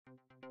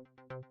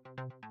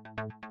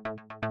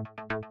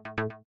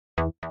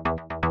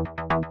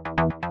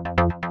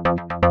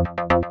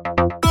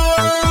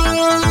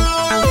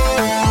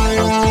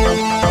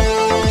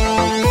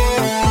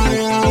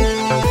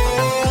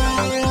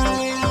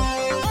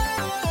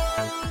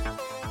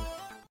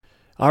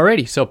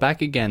Alrighty, so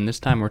back again. This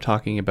time we're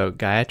talking about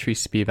Gayatri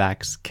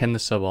Spivak's Can the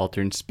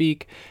Subaltern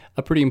Speak?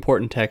 A pretty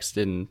important text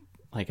in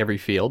like every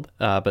field,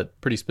 but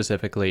pretty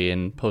specifically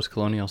in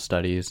post-colonial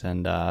studies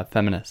and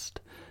feminist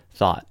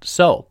thought.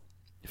 So,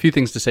 a few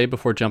things to say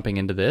before jumping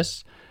into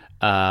this.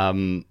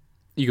 You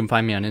can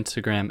find me on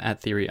Instagram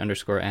at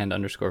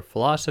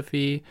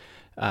theory_and_philosophy.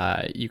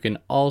 You can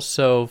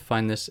also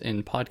find this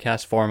in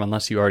podcast form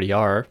unless you already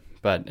are.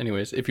 But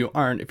anyways, if you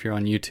aren't, if you're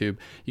on YouTube,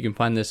 you can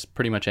find this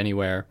pretty much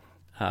anywhere.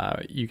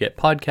 You get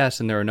podcasts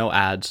and there are no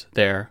ads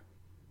there,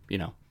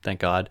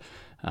 thank God,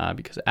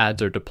 because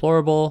ads are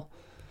deplorable.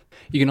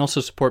 You can also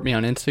support me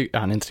on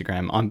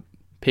Instagram, on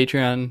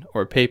Patreon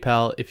or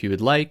PayPal if you would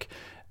like.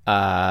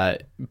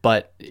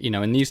 But,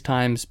 in these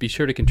times, be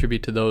sure to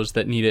contribute to those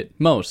that need it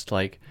most,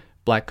 like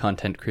Black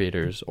content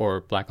creators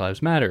or Black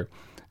Lives Matter,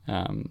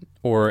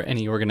 or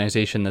any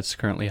organization that's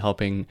currently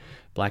helping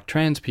Black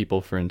trans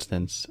people, for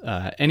instance.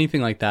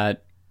 Anything like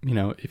that,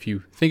 if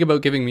you think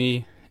about giving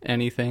me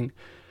anything,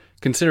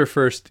 consider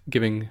first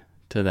giving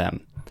to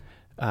them.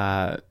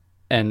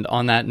 And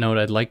on that note,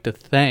 I'd like to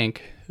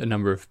thank a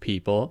number of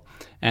people: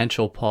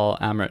 Anshul, Paul,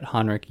 Amrit,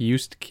 Honrick,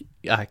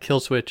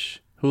 Killswitch,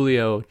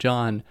 Julio,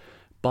 John,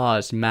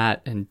 Boz,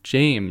 Matt, and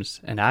James,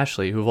 and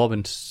Ashley, who've all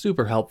been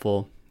super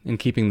helpful in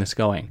keeping this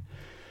going.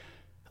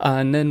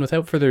 And then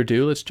without further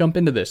ado, let's jump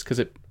into this,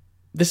 because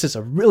this is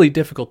a really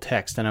difficult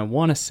text, and I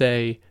want to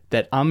say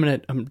that I'm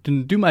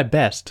gonna do my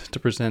best to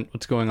present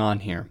what's going on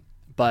here.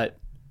 But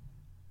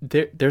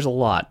there's a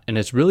lot, and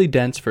it's really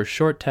dense for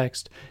short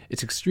text.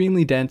 It's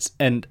extremely dense,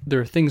 and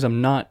there are things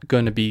I'm not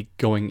going to be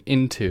going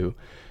into.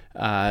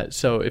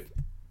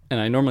 And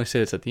I normally say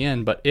this at the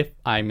end, but if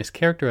I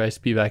mischaracterize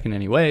Spivak in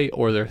any way,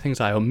 or there are things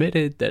I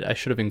omitted that I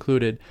should have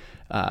included,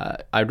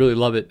 I'd really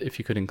love it if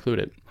you could include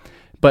it.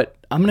 But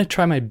I'm going to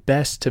try my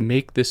best to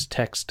make this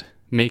text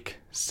make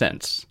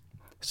sense.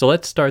 So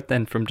let's start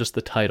then from just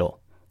the title.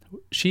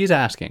 She is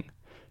asking,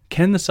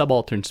 can the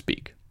subaltern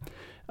speak?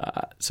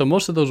 So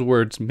most of those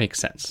words make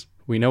sense.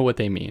 We know what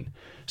they mean.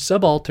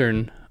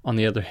 Subaltern, on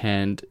the other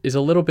hand, is a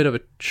little bit of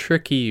a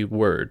tricky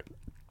word.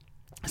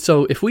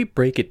 So if we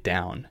break it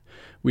down,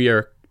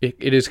 it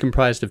is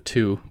comprised of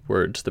two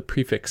words, the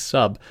prefix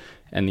sub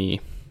and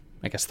the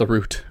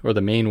root or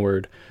the main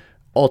word,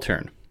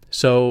 altern.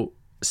 So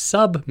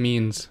sub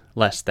means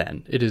less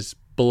than. It is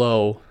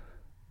below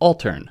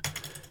altern.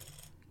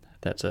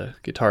 That's a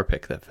guitar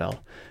pick that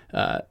fell.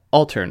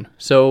 Altern.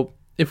 So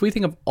if we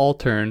think of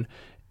altern,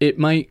 it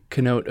might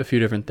connote a few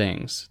different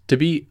things. To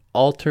be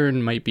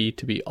altern might be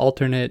to be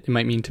alternate. It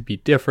might mean to be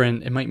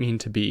different. It might mean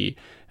to be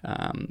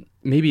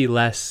maybe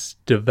less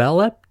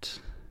developed.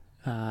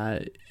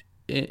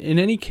 In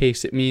any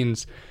case, it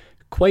means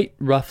quite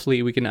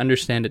roughly, we can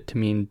understand it to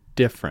mean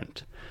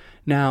different.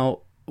 Now,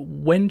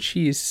 when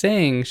she's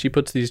saying, she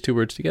puts these two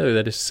words together,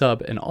 that is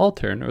sub and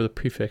altern, or the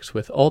prefix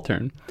with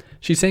altern,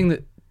 she's saying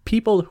that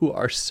people who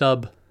are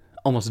sub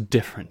almost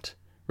different,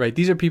 right?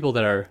 These are people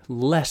that are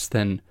less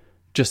than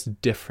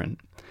just different,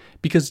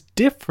 because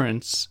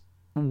difference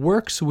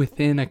works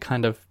within a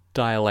kind of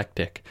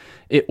dialectic.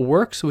 It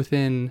works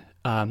within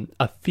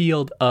a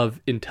field of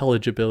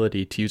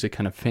intelligibility, to use a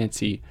kind of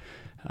fancy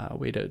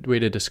way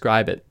to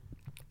describe it,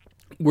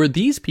 where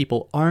these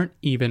people aren't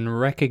even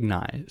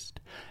recognized.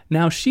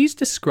 Now, she's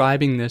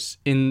describing this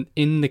in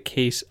the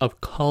case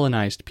of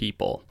colonized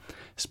people,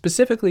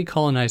 specifically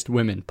colonized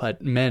women,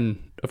 but men,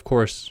 of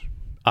course,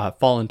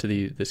 fall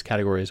into this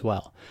category as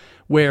well,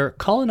 where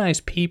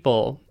colonized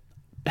people,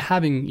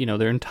 having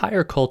their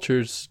entire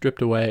cultures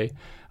stripped away,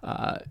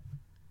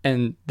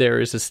 and there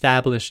is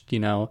established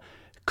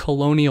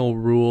colonial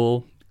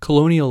rule,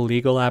 colonial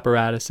legal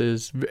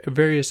apparatuses,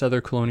 various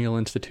other colonial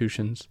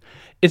institutions,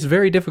 it's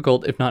very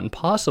difficult, if not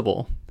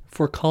impossible,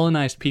 for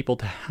colonized people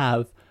to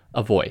have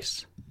a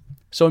voice.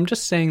 So I'm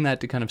just saying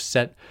that to kind of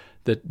set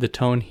the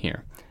tone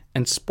here.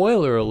 And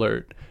spoiler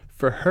alert,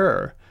 for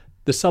her,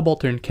 the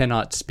subaltern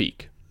cannot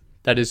speak.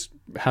 That is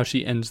how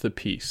she ends the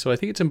piece. So I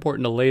think it's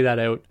important to lay that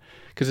out,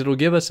 because it'll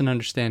give us an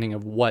understanding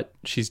of what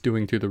she's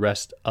doing through the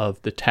rest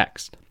of the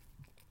text.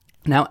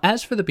 Now,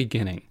 as for the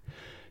beginning,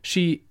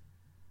 she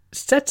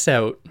sets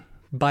out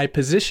by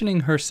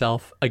positioning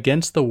herself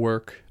against the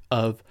work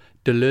of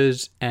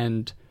Deleuze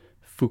and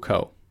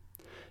Foucault.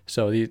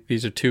 So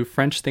these are two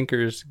French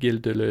thinkers, Gilles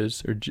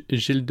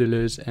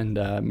Deleuze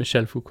and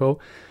Michel Foucault.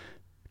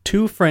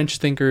 Two French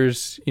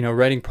thinkers,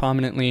 writing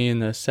prominently in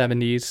the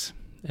 70s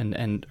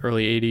and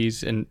early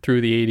 80s and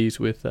through the 80s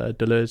with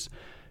Deleuze,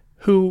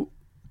 who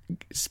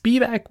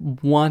Spivak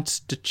wants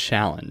to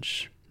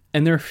challenge.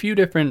 And there are a few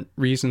different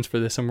reasons for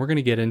this, and we're going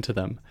to get into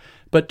them.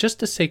 But just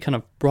to say kind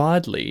of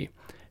broadly,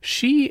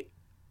 she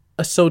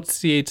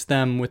associates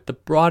them with the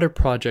broader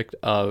project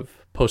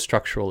of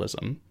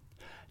post-structuralism.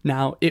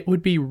 Now, it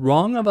would be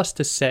wrong of us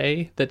to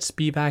say that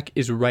Spivak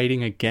is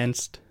writing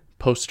against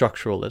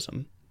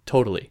post-structuralism.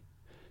 Totally.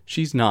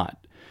 She's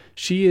not.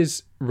 She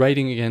is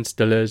writing against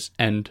Deleuze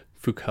and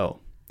Foucault.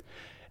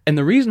 And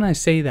the reason I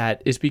say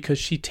that is because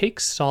she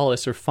takes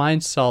solace or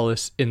finds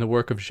solace in the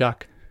work of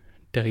Jacques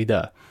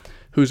Derrida,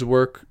 whose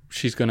work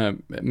she's going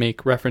to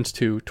make reference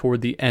to toward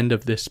the end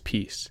of this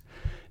piece.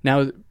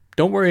 Now,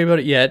 don't worry about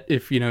it yet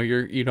if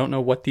you don't know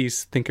what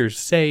these thinkers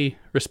say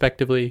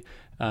respectively,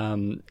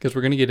 because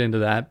we're going to get into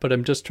that. But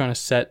I'm just trying to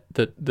set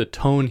the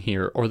tone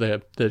here, or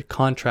the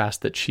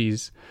contrast that she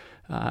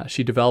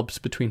develops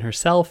between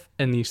herself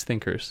and these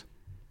thinkers.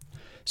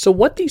 So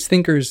what these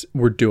thinkers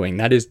were doing,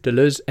 that is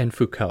Deleuze and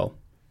Foucault,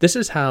 this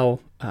is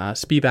how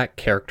Spivak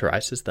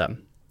characterizes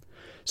them.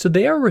 So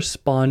they are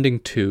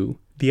responding to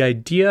the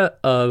idea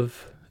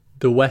of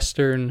the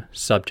Western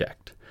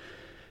subject.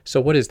 So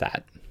what is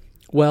that?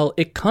 Well,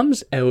 it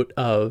comes out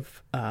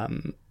of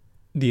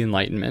the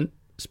Enlightenment,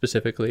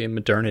 specifically in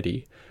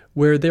modernity,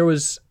 where there were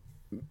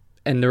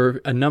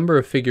a number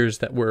of figures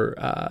that were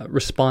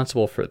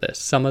responsible for this.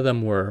 Some of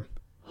them were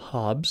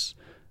Hobbes,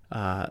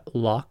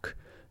 Locke,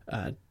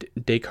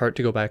 Descartes,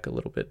 to go back a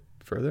little bit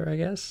further, I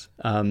guess,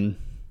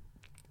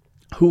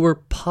 who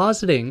were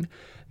positing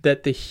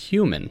that the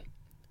human,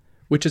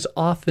 which is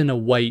often a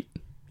white,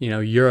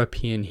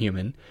 European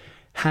human,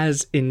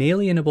 has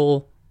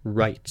inalienable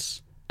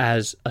rights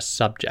as a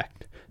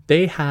subject.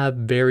 They have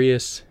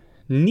various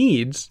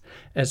needs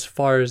as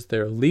far as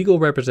their legal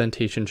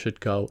representation should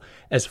go,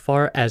 as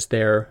far as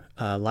their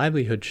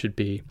livelihood should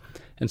be,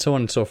 and so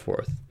on and so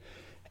forth.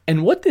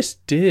 And what this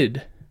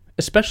did,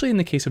 especially in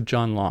the case of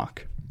John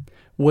Locke,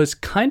 was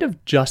kind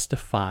of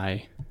justify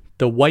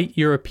the white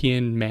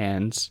European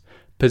man's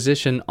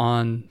position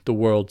on the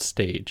world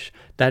stage.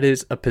 That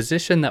is, a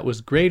position that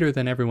was greater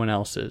than everyone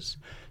else's.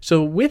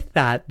 So with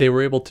that, they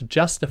were able to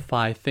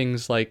justify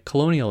things like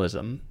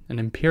colonialism and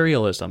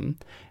imperialism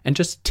and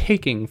just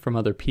taking from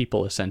other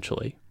people,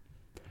 essentially.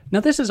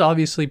 Now, this is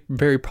obviously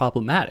very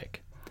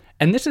problematic.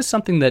 And this is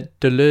something that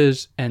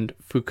Deleuze and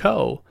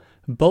Foucault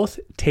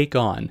both take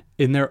on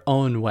in their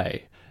own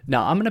way.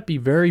 Now, I'm going to be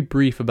very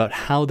brief about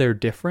how they're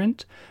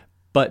different,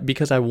 but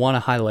because I want to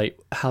highlight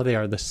how they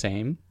are the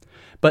same.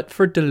 But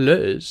for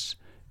Deleuze,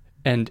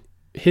 and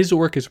his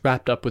work is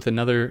wrapped up with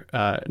another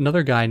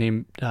guy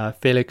named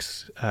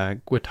Felix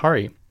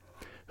Guattari,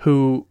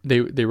 who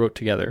they wrote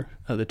together,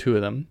 the two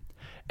of them.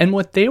 And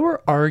what they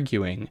were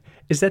arguing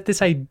is that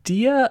this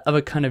idea of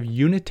a kind of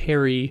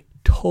unitary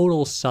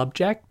total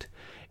subject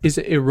is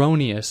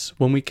erroneous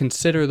when we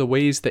consider the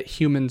ways that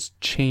humans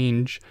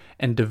change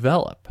and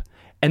develop.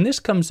 And this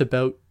comes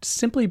about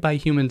simply by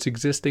humans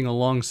existing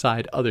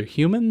alongside other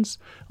humans,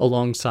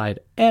 alongside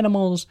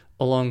animals,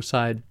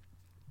 alongside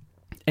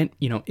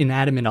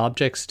inanimate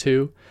objects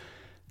too.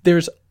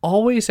 There's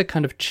always a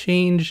kind of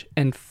change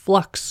and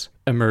flux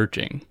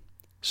emerging.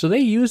 So they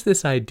use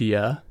this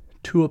idea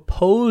to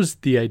oppose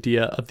the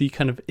idea of the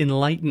kind of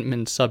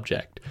Enlightenment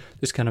subject,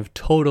 this kind of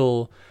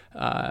total,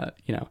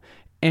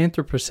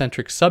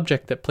 anthropocentric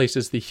subject that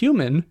places the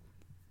human,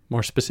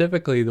 more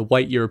specifically the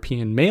white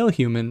European male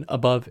human,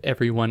 above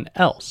everyone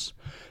else.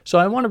 So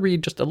I want to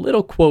read just a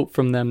little quote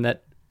from them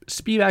that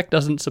Spivak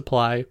doesn't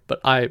supply, but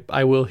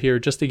I will here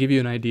just to give you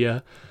an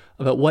idea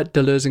about what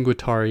Deleuze and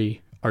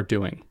Guattari are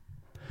doing.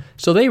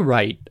 So they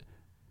write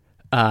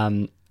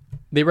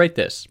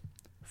this: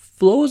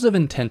 flows of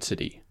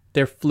intensity,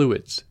 their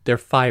fluids, their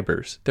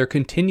fibers, their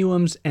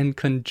continuums and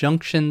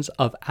conjunctions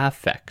of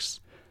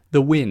affects,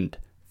 the wind,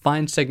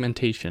 fine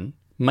segmentation,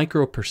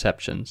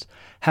 microperceptions,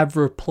 have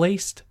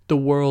replaced the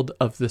world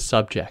of the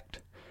subject.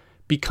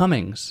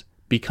 Becomings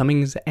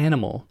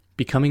animal,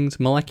 becomings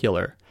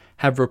molecular,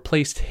 have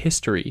replaced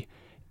history,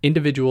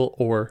 individual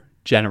or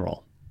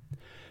general.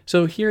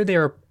 So here they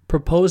are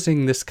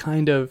proposing this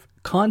kind of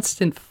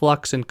constant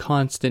flux and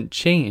constant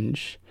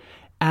change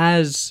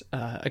as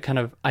a kind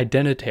of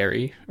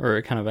identitary, or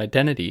a kind of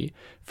identity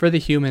for the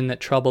human that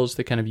troubles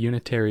the kind of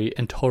unitary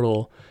and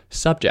total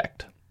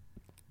subject.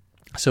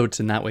 So it's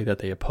in that way that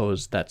they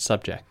oppose that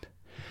subject.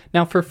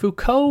 Now for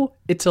Foucault,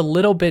 it's a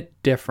little bit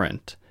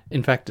different.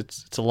 In fact,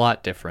 it's a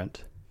lot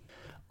different.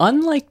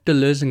 Unlike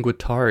Deleuze and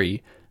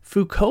Guattari,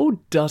 Foucault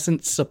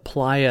doesn't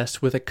supply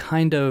us with a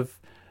kind of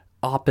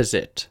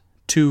opposite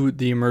to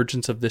the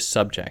emergence of this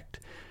subject,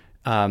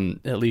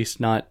 at least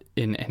not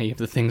in any of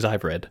the things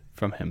I've read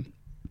from him.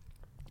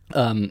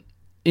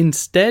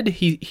 Instead,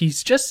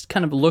 he's just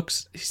kind of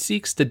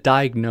seeks to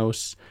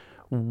diagnose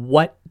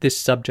what this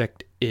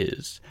subject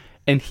is.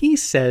 And he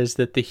says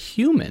that the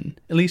human,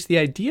 at least the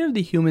idea of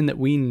the human that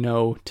we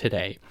know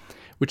today,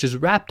 which is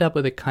wrapped up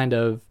with a kind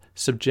of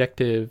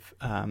subjective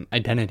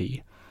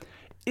identity,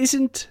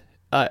 isn't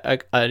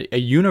a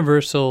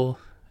universal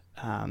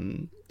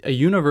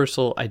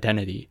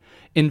identity.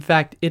 In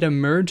fact, it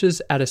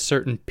emerges at a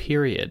certain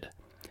period,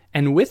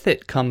 and with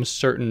it comes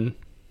certain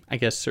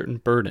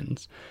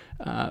burdens.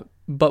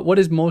 But what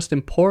is most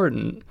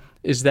important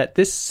is that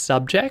this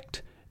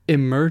subject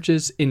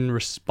emerges in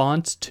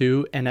response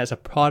to and as a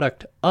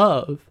product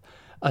of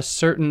a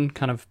certain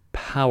kind of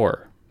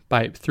power,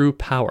 through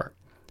power.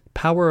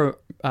 Power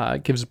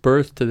gives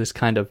birth to this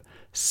kind of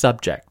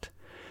subject.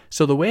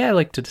 So the way I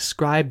like to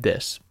describe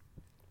this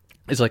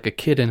is like a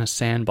kid in a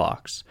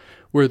sandbox,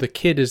 where the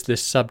kid is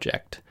this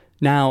subject.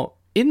 Now,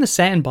 in the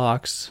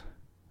sandbox,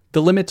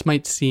 the limits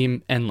might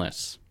seem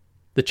endless.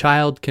 The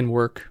child can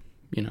work,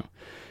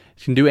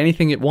 can do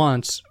anything it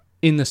wants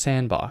in the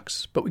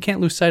sandbox. But we can't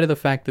lose sight of the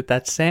fact that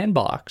that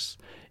sandbox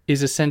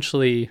is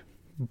essentially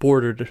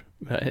bordered,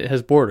 it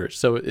has borders,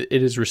 so it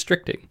is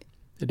restricting.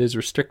 It is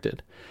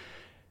restricted.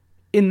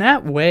 In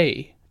that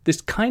way,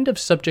 this kind of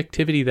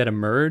subjectivity that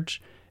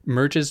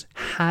emerges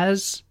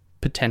has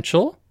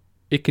potential.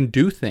 It can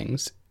do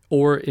things,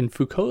 or in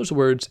Foucault's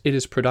words, it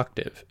is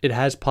productive. It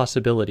has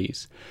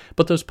possibilities.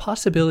 But those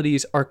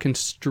possibilities are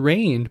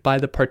constrained by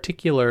the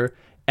particular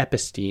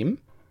episteme,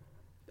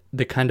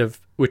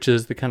 which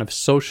is the kind of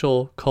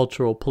social,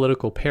 cultural,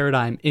 political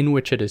paradigm in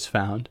which it is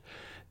found,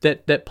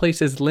 that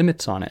places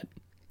limits on it.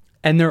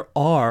 And there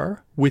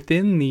are,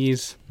 within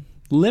these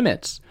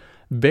limits,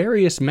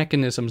 various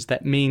mechanisms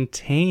that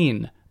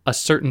maintain a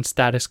certain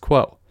status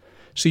quo.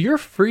 So you're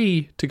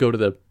free to go to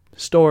the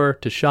store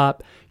to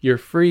shop. You're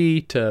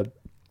free to,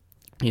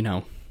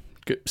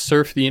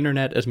 surf the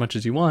internet as much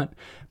as you want.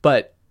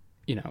 But,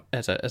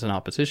 as an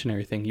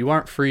oppositionary thing, you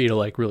aren't free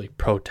to really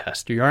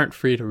protest. You aren't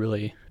free to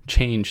really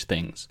change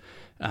things.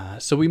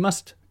 So we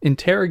must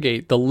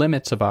interrogate the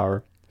limits of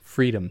our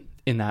freedom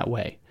in that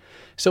way.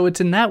 So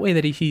it's in that way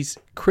that he's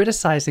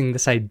criticizing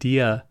this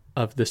idea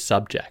of the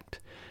subject,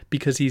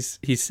 because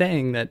he's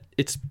saying that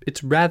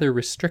it's rather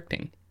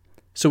restricting.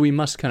 So we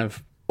must kind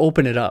of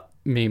open it up.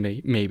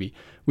 Maybe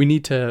we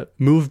need to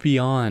move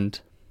beyond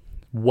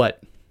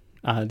what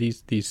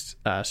these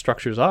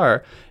structures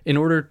are in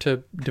order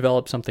to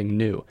develop something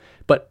new.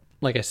 But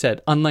like I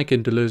said, unlike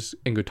in Deleuze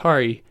and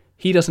Guattari,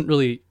 he doesn't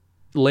really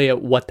lay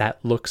out what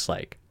that looks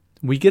like.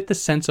 We get the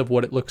sense of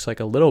what it looks like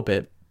a little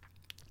bit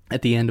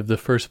at the end of the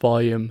first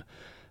volume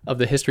of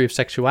The History of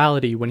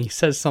Sexuality, when he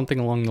says something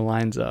along the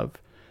lines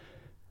of,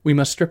 we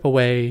must strip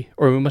away,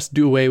 or we must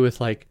do away with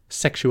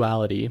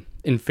sexuality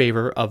in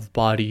favor of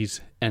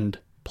bodies and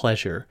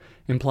pleasure,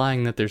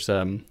 implying that there's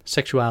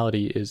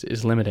sexuality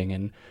is limiting,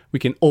 and we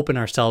can open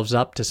ourselves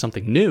up to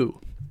something new.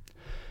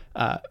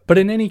 But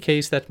in any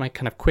case, that's my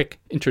kind of quick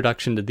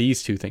introduction to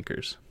these two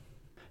thinkers.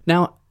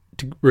 Now,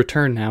 to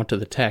return now to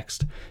the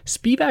text,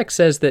 Spivak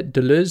says that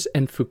Deleuze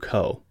and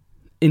Foucault,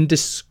 in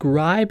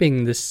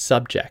describing this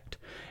subject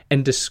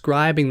and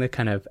describing the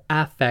kind of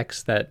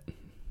affects that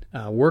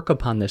work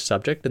upon this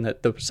subject and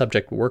that the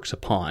subject works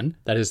upon,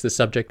 that is, the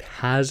subject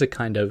has a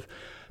kind of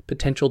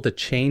potential to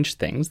change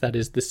things, that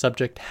is, the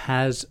subject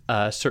has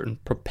a certain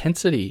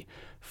propensity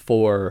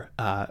for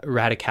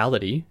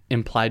radicality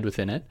implied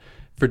within it.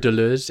 For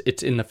Deleuze,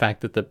 it's in the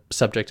fact that the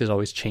subject is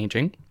always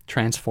changing,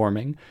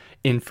 transforming.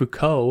 In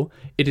Foucault,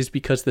 it is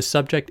because the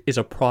subject is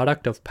a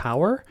product of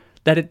power,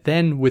 that it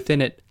then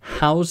within it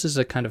houses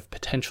a kind of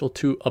potential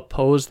to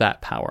oppose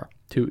that power,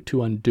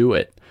 to undo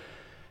it.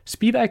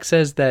 Spivak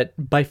says that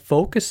by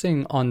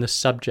focusing on the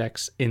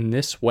subjects in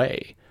this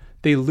way,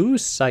 they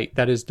lose sight,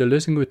 that is,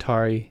 Deleuze and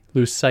Guattari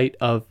lose sight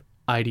of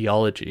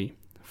ideology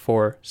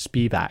for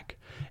Spivak.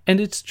 And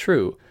it's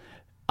true.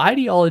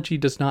 Ideology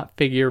does not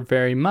figure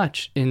very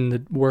much in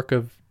the work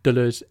of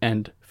Deleuze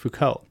and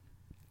Foucault.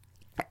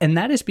 And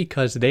that is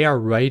because they are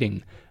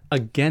writing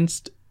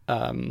against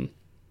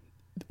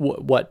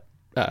what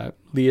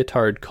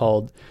Lyotard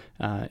called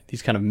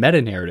these kind of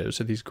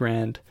meta-narratives, or these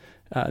grand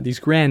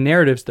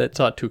narratives that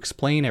sought to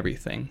explain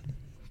everything.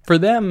 For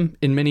them,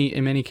 in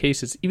many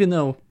cases, even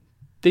though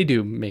they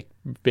do make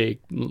vague,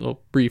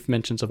 little brief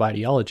mentions of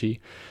ideology,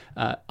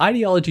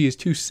 ideology is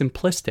too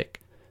simplistic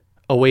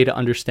a way to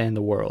understand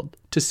the world.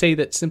 To say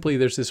that simply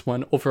there's this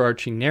one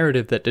overarching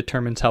narrative that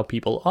determines how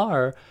people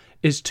are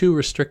is too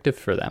restrictive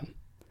for them.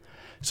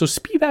 So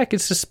Spivak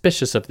is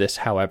suspicious of this,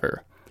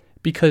 however,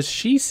 because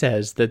she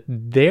says that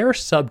their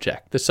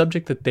subject, the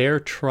subject that they're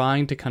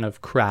trying to kind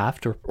of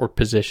craft or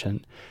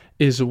position,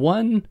 is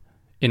one,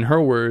 in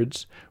her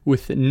words,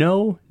 with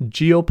no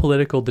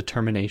geopolitical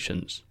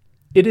determinations.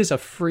 It is a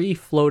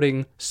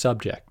free-floating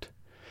subject.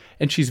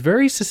 And she's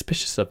very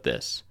suspicious of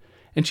this.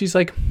 And she's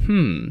like,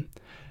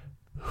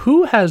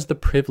 who has the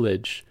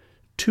privilege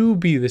to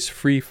be this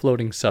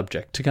free-floating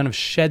subject, to kind of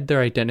shed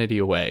their identity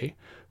away?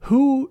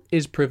 Who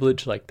is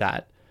privileged like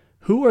that?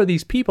 Who are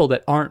these people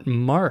that aren't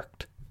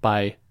marked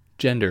by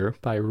gender,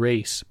 by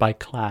race, by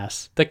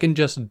class, that can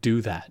just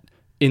do that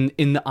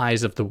in the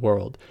eyes of the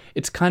world?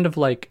 It's kind of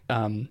like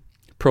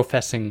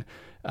professing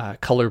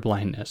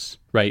colorblindness,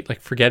 right? Like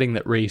forgetting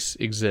that race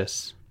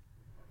exists.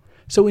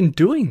 So in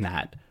doing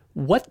that,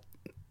 what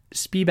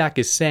Spivak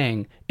is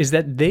saying is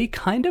that they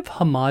kind of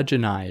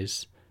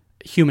homogenize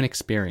human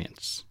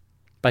experience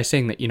by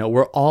saying that,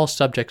 we're all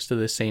subjects to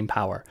the same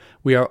power.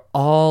 We are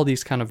all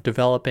these kind of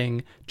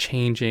developing,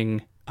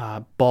 changing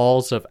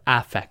balls of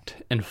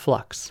affect and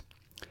flux.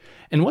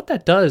 And what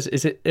that does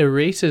is it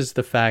erases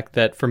the fact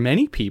that for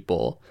many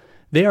people,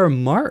 they are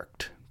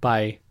marked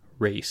by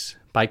race,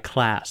 by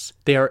class.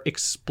 They are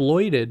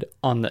exploited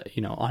on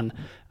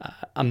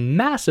a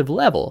massive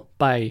level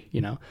by,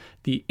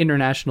 the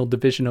International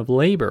Division of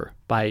Labor,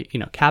 by,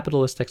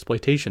 capitalist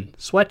exploitation,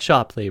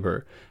 sweatshop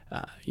labor,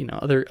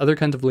 other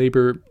kinds of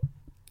labor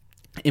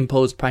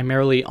imposed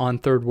primarily on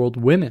third world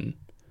women,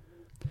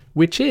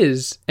 which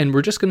is, and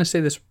we're just going to say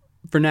this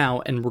for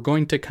now, and we're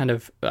going to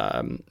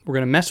we're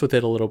going to mess with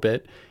it a little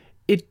bit.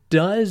 It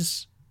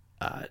does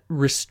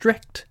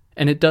restrict,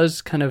 and it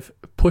does kind of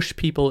push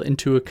people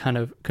into a kind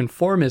of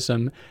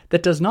conformism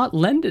that does not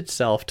lend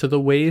itself to the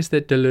ways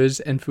that Deleuze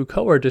and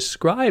Foucault are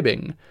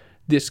describing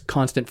this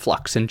constant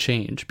flux and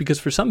change. Because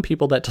for some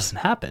people that doesn't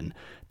happen.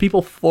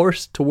 People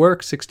forced to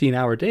work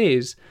 16-hour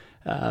days,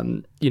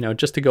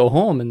 just to go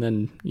home and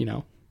then,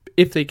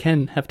 if they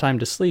can have time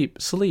to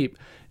sleep,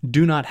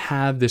 do not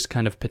have this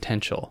kind of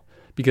potential,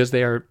 because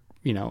they are,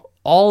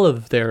 all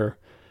of their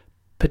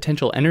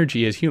potential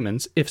energy as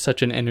humans, if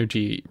such an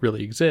energy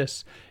really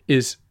exists,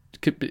 is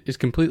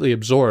completely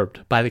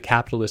absorbed by the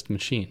capitalist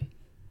machine.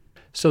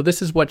 So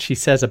this is what she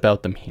says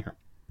about them here.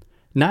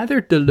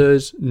 Neither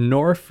Deleuze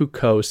nor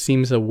Foucault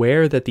seems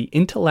aware that the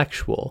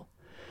intellectual,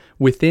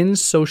 within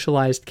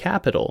socialized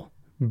capital,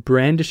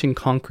 brandishing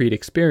concrete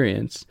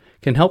experience,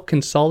 can help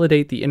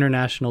consolidate the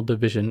international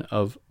division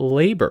of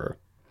labor.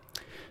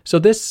 So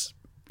this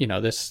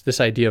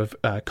idea of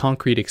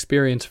concrete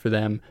experience for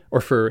them,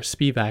 or for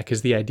Spivak,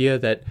 is the idea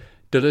that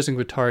Deleuze and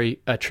Guattari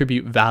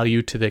attribute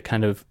value to the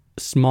kind of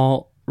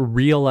small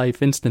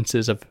real-life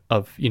instances of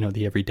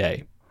the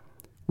everyday,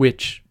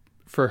 which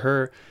for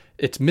her,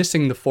 it's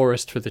missing the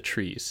forest for the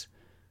trees.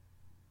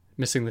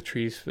 Missing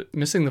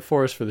the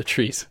forest for the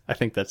trees. I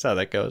think that's how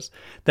that goes.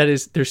 That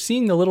is, they're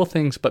seeing the little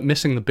things, but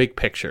missing the big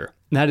picture.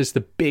 And that is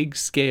the big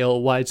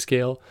scale, wide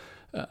scale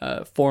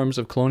forms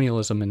of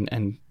colonialism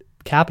and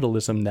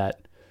capitalism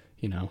that,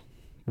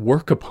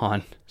 work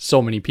upon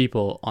so many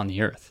people on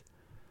the earth.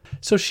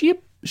 So she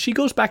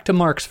goes back to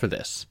Marx for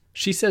this.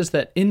 She says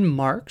that in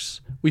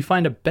Marx, we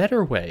find a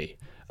better way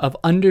of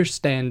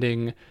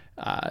understanding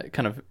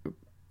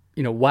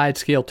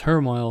wide-scale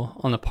turmoil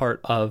on the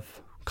part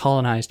of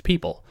colonized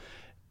people.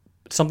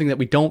 Something that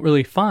we don't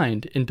really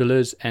find in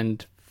Deleuze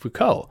and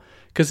Foucault.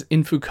 Because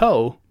in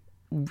Foucault,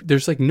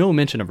 there's no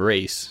mention of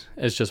race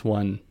as just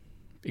one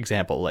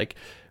example.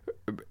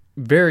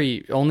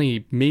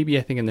 Only maybe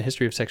I think in the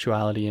history of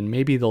sexuality and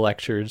maybe the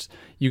lectures,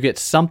 you get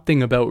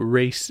something about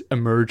race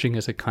emerging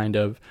as a kind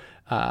of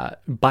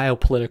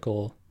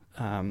biopolitical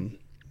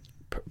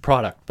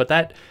product. But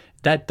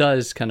that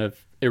does kind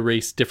of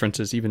erase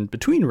differences even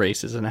between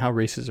races and how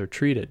races are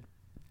treated.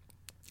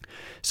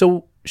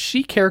 So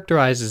she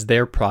characterizes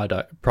their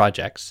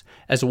projects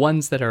as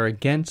ones that are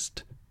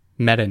against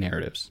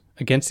meta-narratives,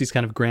 against these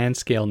kind of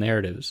grand-scale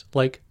narratives,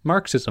 like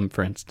Marxism,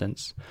 for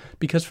instance.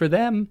 Because for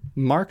them,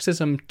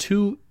 Marxism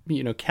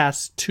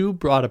casts too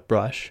broad a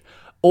brush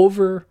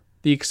over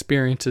the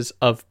experiences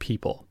of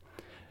people.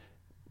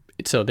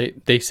 So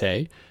they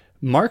say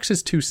Marx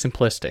is too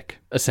simplistic,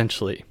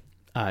 essentially.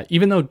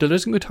 Even though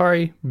Deleuze and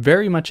Guattari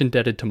very much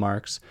indebted to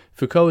Marx,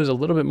 Foucault is a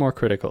little bit more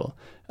critical,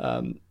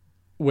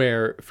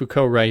 where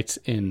Foucault writes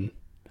in,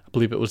 I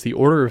believe it was The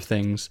Order of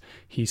Things,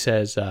 he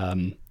says,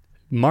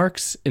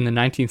 Marx in the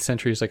 19th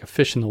century is like a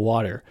fish in the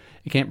water.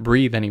 It can't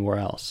breathe anywhere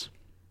else.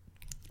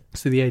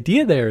 So the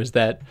idea there is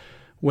that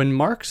when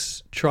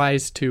Marxists try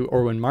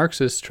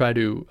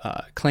to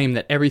claim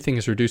that everything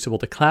is reducible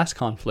to class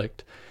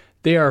conflict,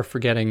 they are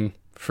forgetting,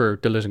 for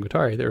Deleuze and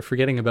Guattari, they're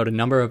forgetting about a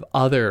number of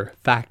other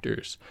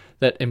factors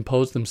that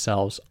impose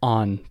themselves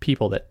on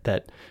people,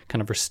 that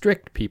kind of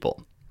restrict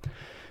people.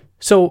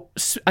 So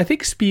I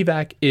think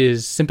Spivak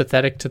is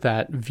sympathetic to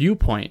that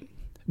viewpoint,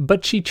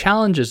 but she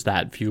challenges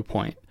that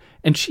viewpoint.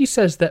 And she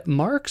says that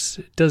Marx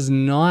does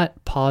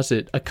not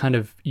posit a kind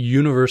of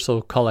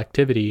universal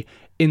collectivity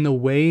in the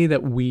way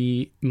that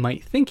we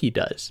might think he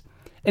does.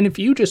 And if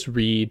you just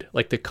read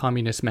the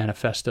Communist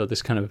Manifesto,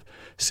 this kind of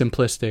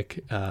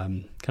simplistic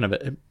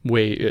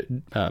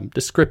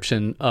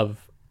description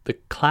of the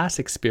class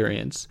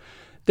experience,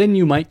 then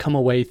you might come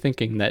away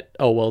thinking that,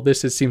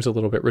 this seems a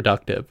little bit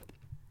reductive.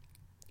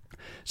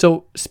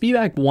 So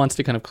Spivak wants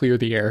to kind of clear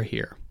the air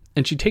here,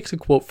 and she takes a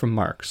quote from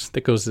Marx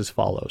that goes as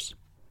follows.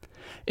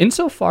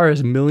 Insofar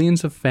as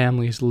millions of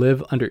families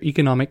live under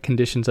economic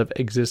conditions of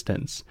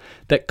existence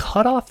that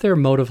cut off their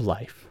mode of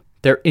life,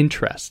 their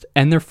interest,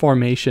 and their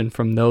formation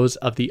from those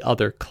of the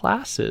other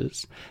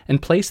classes,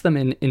 and place them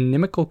in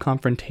inimical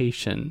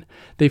confrontation,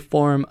 they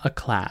form a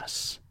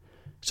class.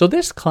 So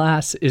this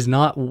class is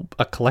not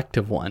a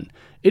collective one.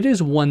 It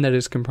is one that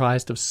is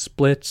comprised of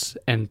splits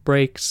and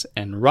breaks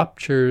and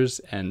ruptures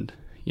and,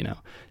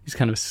 these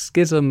kind of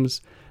schisms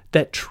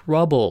that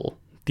trouble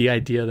the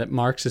idea that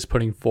Marx is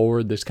putting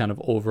forward this kind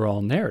of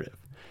overall narrative.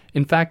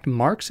 In fact,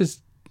 Marx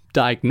is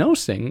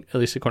diagnosing, at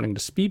least according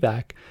to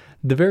Spivak,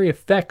 the very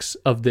effects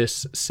of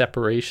this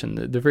separation,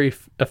 the very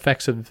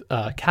effects of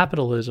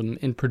capitalism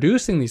in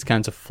producing these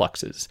kinds of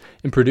fluxes,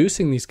 in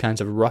producing these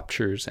kinds of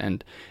ruptures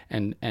and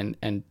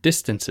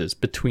distances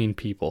between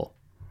people.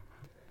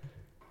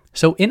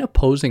 So in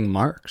opposing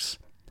Marx,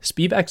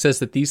 Spivak says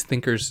that these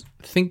thinkers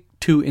think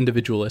too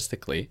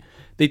individualistically.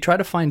 They try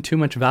to find too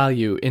much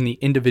value in the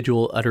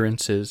individual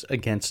utterances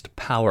against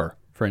power,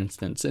 for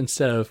instance,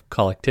 instead of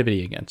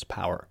collectivity against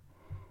power.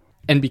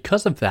 And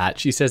because of that,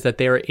 she says that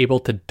they are able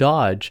to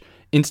dodge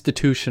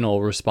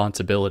institutional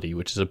responsibility,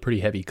 which is a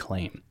pretty heavy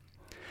claim.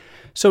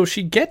 So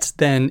she gets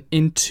then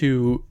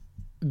into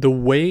the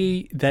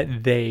way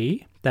that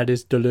they, that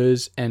is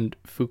Deleuze and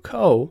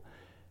Foucault,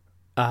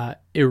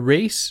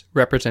 erase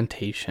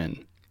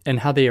representation and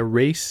how they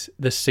erase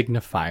the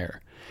signifier.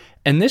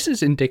 And this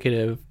is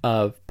indicative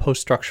of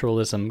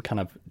post-structuralism kind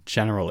of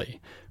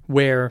generally,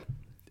 where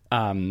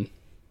the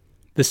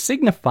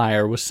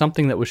signifier was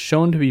something that was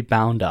shown to be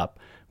bound up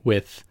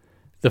with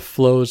the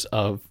flows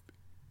of,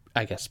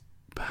 I guess,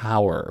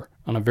 power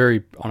on a very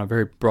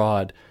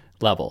broad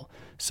level.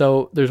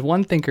 So there's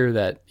one thinker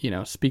that,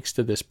 speaks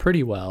to this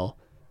pretty well,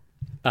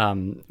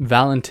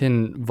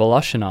 Valentin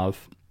Voloshinov,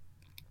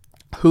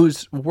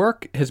 whose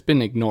work has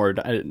been ignored.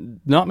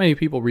 Not many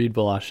people read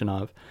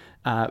Voloshinov,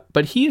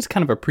 but he is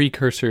kind of a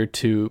precursor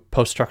to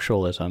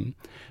post-structuralism,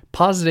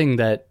 positing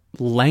that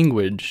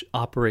language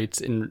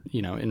operates in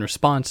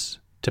response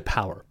to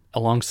power,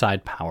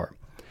 alongside power.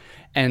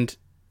 And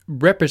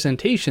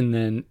representation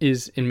then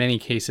is in many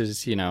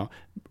cases,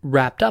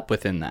 wrapped up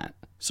within that.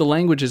 So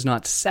language is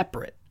not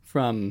separate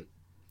from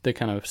the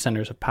kind of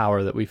centers of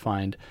power that we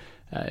find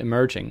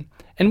emerging.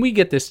 And we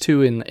get this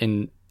too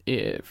in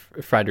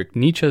Friedrich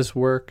Nietzsche's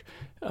work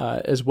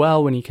as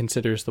well, when he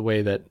considers the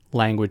way that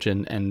language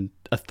and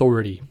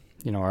authority,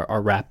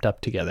 are wrapped up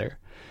together.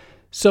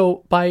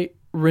 So by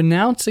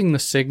renouncing the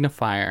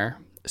signifier,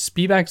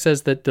 Spivak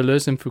says that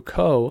Deleuze and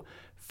Foucault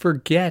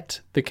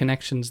forget the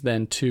connections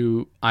then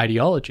to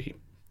ideology,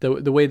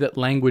 the way that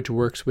language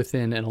works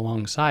within and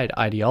alongside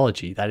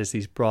ideology. That is,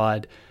 these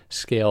broad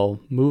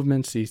scale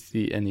movements,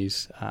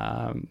 these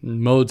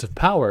modes of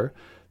power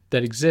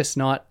that exist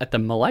not at the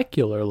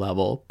molecular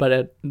level, but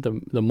at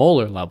the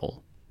molar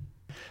level.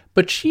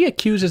 But she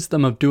accuses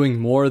them of doing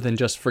more than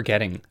just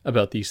forgetting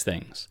about these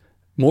things,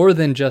 more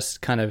than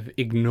just kind of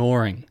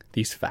ignoring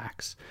these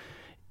facts.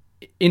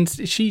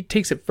 She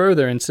takes it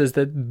further and says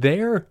that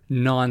their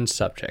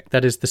non-subject,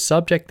 that is the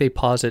subject they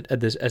posit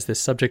as the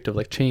subject of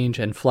like change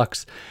and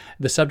flux,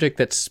 the subject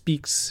that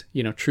speaks,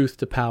 truth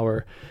to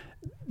power,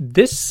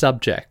 this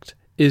subject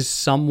is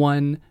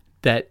someone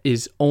that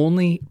is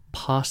only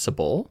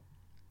possible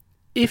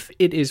if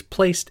it is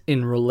placed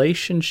in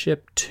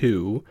relationship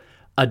to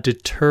a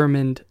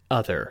determined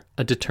other,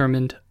 a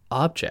determined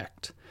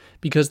object.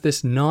 Because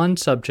this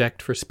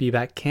non-subject for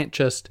Spivak can't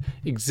just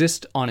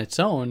exist on its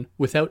own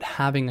without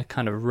having a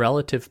kind of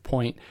relative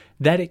point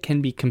that it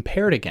can be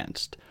compared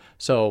against.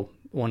 So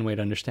one way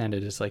to understand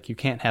it is like you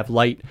can't have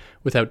light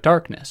without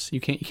darkness. You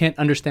can't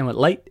understand what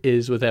light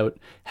is without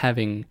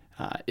having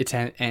its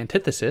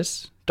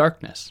antithesis,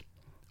 darkness,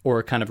 or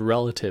a kind of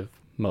relative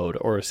mode.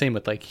 Or same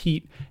with like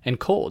heat and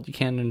cold. You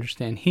can't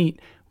understand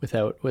heat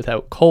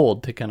without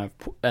cold to kind of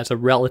as a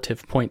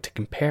relative point to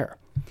compare.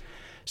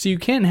 So you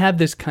can't have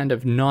this kind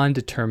of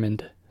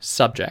non-determined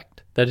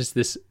subject, that is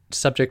this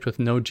subject with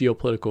no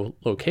geopolitical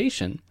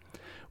location,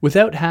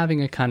 without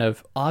having a kind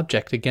of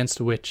object against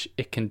which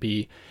it can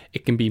be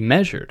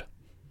measured.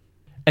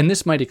 And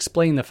this might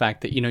explain the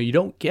fact that, you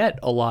don't get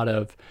a lot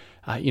of,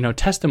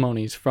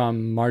 testimonies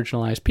from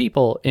marginalized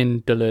people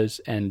in Deleuze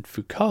and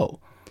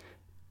Foucault.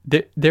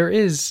 There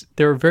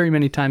are very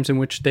many times in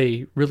which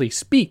they really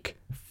speak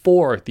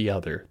for the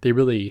other. They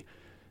really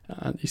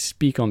they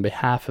speak on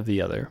behalf of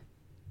the other.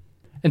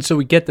 And so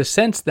we get the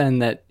sense then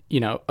that,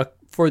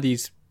 for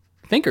these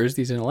thinkers,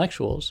 these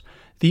intellectuals,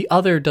 the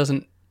other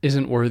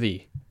isn't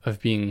worthy of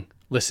being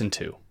listened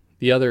to.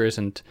 The other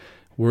isn't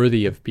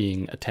worthy of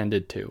being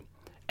attended to.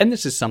 And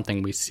this is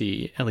something we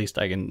see, at least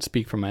I can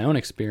speak from my own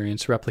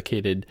experience,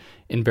 replicated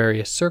in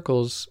various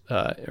circles,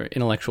 or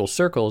intellectual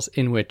circles,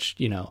 in which,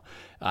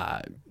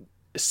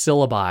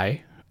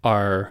 syllabi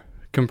are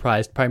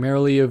comprised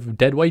primarily of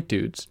dead white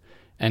dudes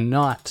and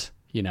not,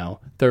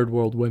 third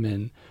world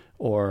women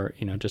or,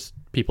 just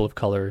people of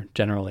color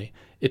generally.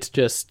 It's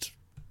just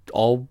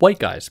all white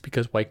guys,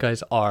 because white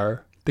guys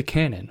are the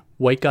canon.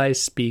 White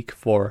guys speak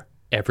for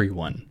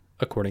everyone,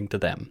 according to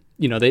them.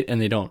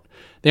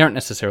 They aren't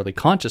necessarily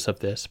conscious of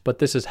this, but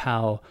this is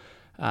how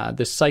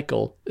this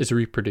cycle is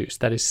reproduced.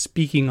 That is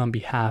speaking on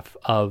behalf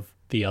of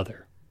the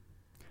other.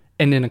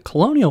 And in a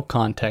colonial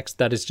context,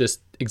 that is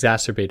just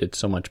exacerbated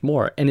so much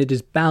more. And it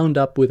is bound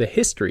up with the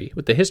history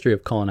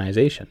of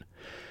colonization.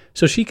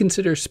 So she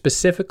considers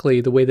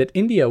specifically the way that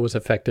India was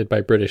affected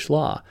by British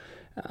law.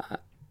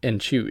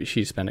 And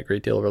she spent a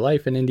great deal of her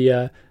life in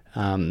India,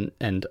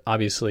 and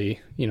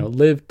obviously,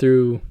 lived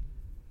through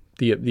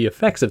the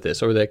effects of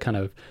this, or the kind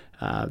of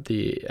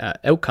the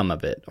outcome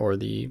of it, or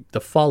the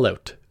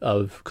fallout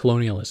of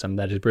colonialism,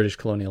 that is British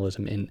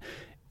colonialism in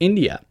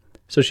India.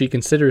 So she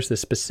considers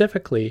this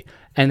specifically,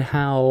 and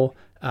how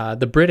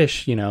the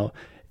British,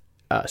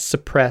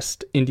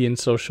 suppressed Indian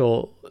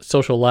social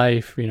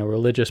life,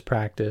 religious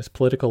practice,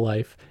 political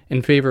life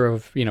in favor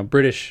of,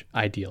 British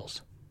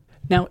ideals.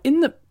 Now,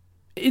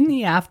 in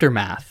the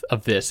aftermath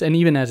of this, and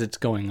even as it's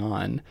going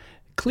on,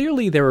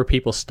 clearly there were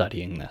people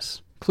studying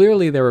this.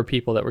 Clearly there were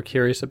people that were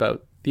curious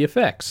about the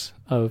effects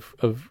of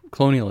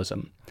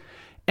colonialism.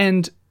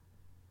 And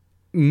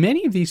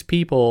many of these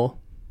people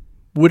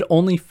would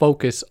only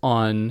focus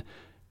on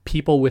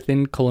people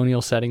within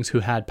colonial settings who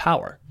had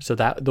power. So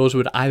that those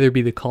would either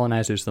be the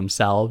colonizers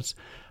themselves,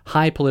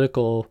 high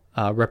political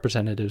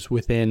representatives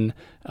within,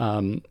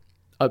 of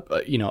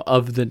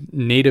the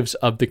natives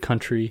of the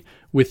country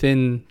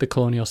within the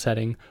colonial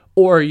setting,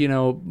 or,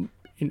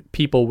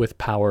 people with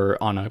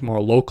power on a more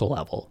local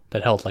level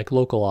that held like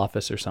local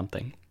office or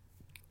something.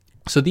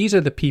 So these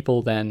are the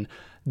people then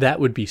that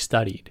would be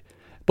studied.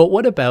 But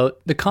what about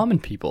the common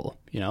people?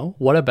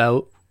 What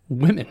about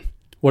women?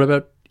 What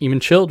about even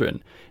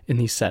children in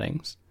these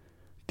settings?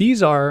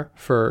 These are,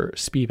 for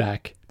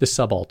Spivak, the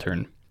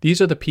subaltern.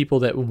 These are the people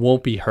that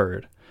won't be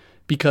heard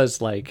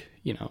because,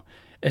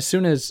 as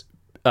soon as,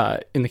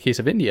 in the case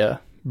of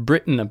India,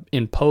 Britain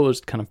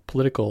imposed kind of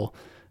political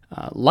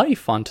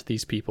life onto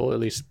these people, at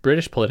least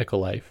British political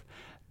life,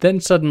 then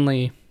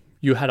suddenly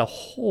you had a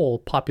whole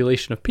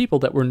population of people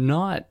that were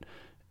not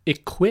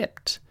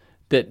equipped,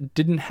 that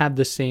didn't have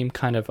the same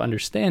kind of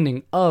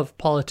understanding of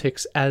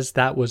politics as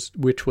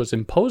which was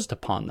imposed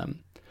upon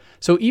them.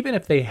 So even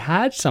if they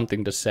had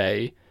something to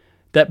say,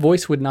 that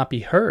voice would not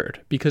be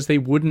heard because they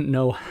wouldn't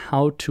know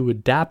how to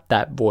adapt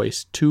that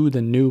voice to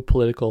the new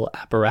political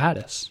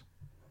apparatus.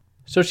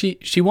 So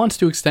she wants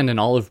to extend an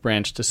olive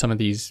branch to some of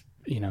these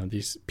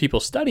people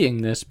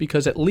studying this,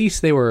 because at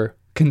least they were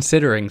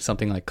considering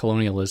something like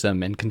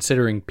colonialism and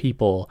considering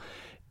people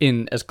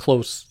in as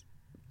close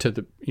to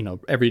the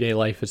everyday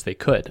life as they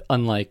could,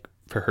 unlike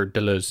for her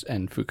Deleuze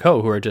and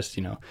Foucault, who are just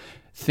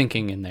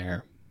thinking in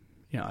their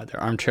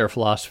they're armchair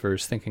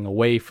philosophers, thinking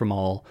away from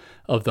all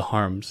of the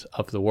harms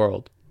of the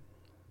world.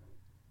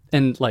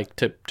 And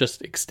to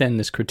just extend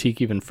this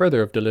critique even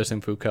further of Deleuze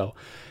and Foucault,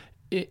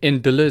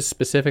 in Deleuze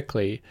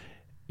specifically,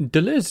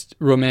 Deleuze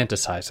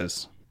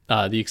romanticizes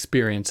the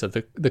experience of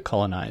the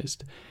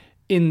colonized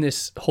in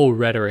this whole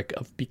rhetoric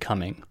of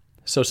becoming.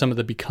 So some of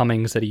the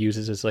becomings that he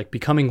uses is like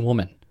becoming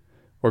woman,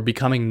 or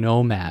becoming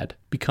nomad,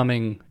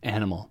 becoming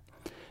animal,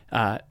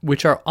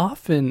 which are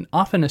often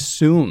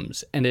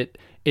assumes, and it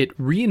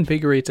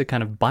reinvigorates a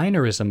kind of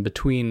binarism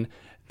between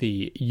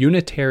the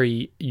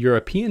unitary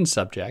European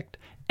subject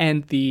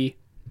and the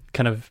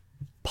kind of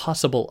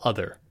possible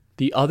other,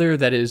 the other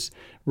that is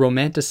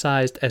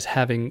romanticized as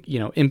having,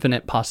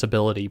 infinite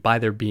possibility by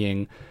their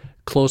being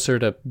closer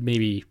to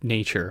maybe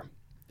nature.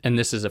 And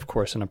this is, of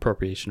course, an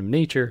appropriation of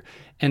nature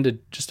and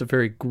just a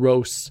very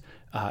gross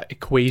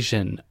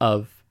equation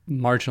of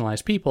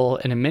marginalized people,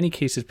 and in many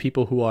cases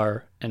people who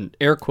are, and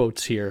air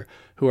quotes here,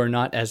 who are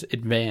not as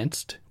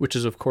advanced, which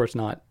is of course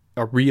not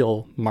a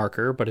real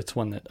marker, but it's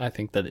one that I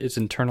think that is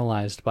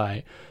internalized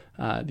by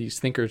these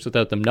thinkers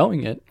without them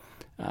knowing it.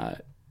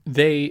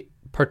 They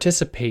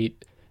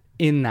participate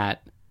in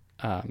that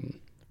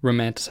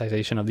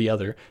romanticization of the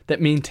other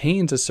that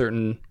maintains a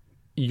certain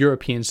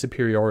European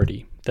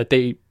superiority that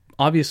they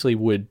obviously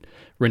would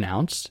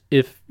renounce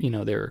if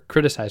they're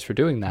criticized for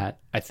doing that,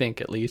 I think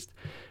at least,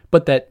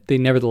 but that they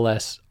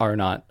nevertheless are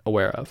not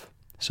aware of.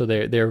 So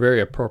they're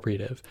very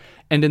appropriative.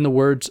 And in the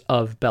words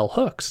of Bell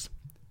Hooks,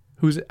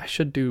 I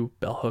should do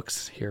Bell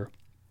Hooks here,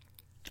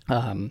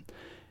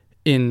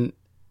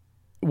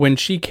 when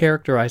she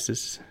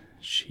characterizes,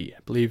 I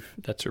believe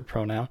that's her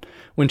pronoun,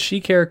 when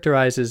she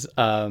characterizes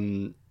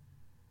the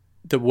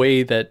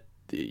way that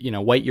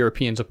white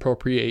Europeans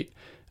appropriate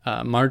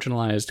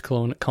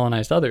marginalized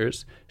colonized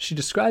others, she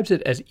describes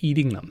it as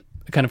eating them,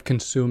 kind of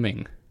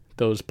consuming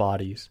those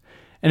bodies.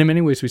 And in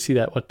many ways, we see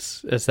that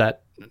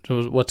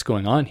what's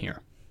going on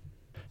here.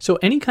 So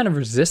any kind of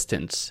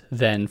resistance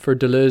then for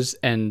Deleuze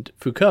and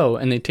Foucault,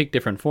 and they take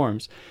different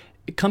forms,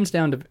 it comes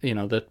down to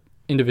the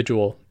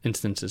individual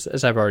instances,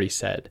 as I've already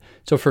said.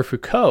 So for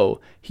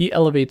Foucault, he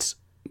elevates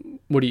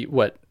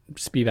what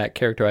Spivak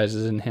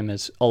characterizes in him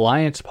as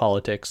alliance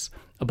politics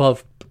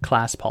above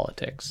class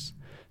politics.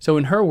 So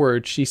in her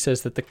words, she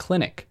says that the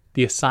clinic,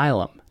 the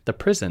asylum, the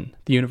prison,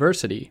 the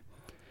university,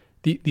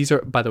 these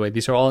are, by the way,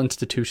 these are all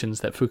institutions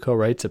that Foucault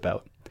writes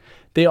about.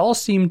 They all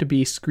seem to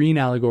be screen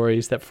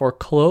allegories that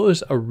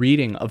foreclose a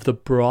reading of the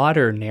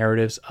broader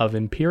narratives of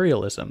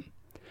imperialism.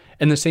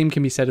 And the same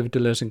can be said of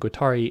Deleuze and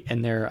Guattari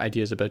and their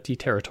ideas about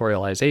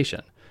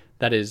deterritorialization.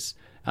 That is,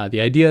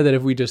 the idea that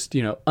if we just,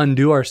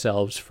 undo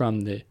ourselves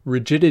from the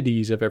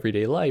rigidities of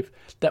everyday life,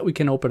 that we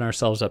can open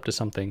ourselves up to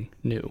something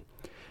new,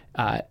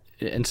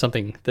 and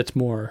something that's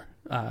more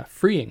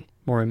freeing,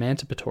 more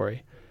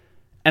emancipatory.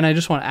 And I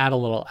just want to add a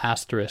little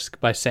asterisk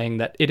by saying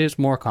that it is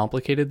more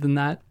complicated than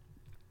that.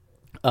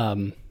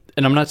 And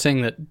I'm not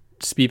saying that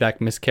Spivak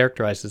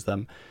mischaracterizes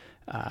them,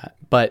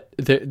 but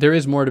there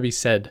is more to be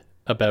said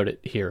about it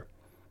here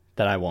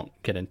that I won't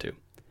get into.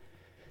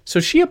 So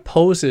she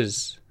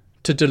opposes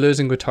to Deleuze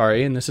and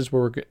Guattari, and this is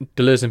where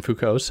Deleuze and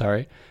Foucault,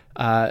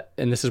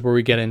 and this is where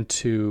we get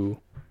into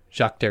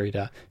Jacques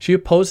Derrida. She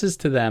opposes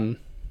to them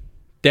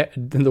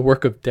the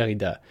work of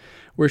Derrida,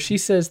 where she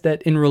says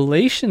that in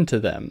relation to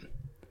them,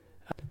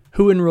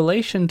 who in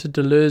relation to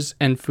Deleuze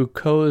and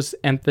Foucault's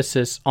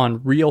emphasis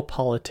on real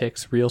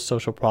politics, real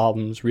social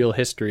problems, real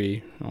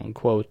history, in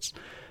quotes,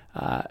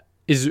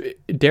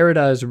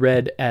 Derrida is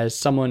read as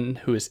someone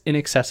who is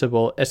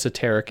inaccessible,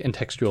 esoteric, and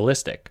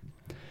textualistic.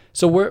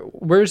 So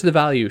where's the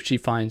value she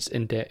finds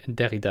in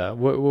Derrida?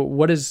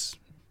 What is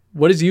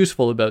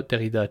useful about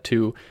Derrida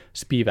to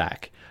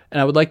Spivak?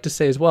 And I would like to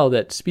say as well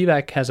that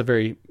Spivak has a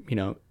very,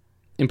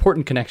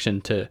 important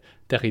connection to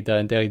Derrida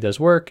and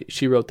Derrida's work.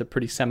 She wrote the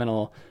pretty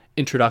seminal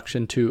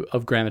Introduction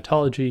of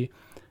Grammatology,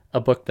 a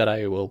book that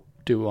I will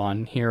do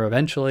on here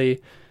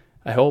eventually.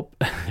 I hope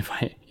if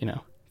I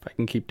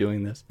can keep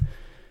doing this.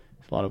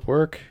 It's a lot of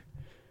work.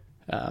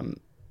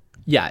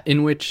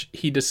 In which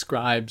he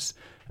describes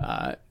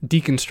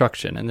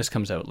deconstruction, and this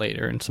comes out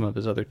later in some of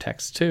his other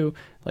texts too,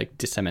 like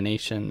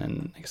dissemination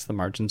and I guess the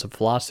margins of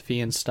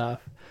philosophy and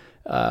stuff.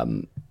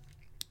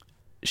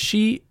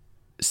 She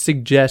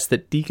suggests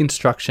that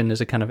deconstruction is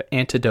a kind of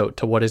antidote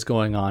to what is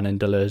going on in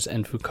Deleuze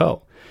and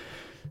Foucault.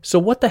 So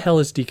what the hell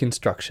is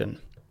deconstruction?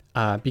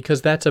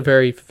 Because that's a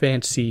very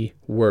fancy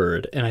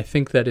word, and I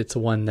think that it's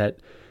one that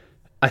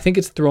I think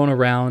it's thrown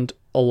around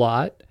a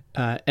lot.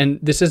 And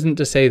this isn't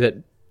to say that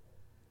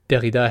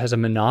Derrida has a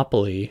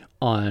monopoly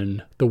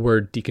on the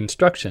word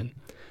deconstruction,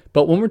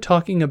 but when we're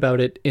talking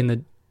about it in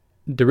the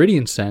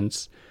Derridian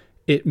sense,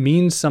 it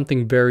means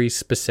something very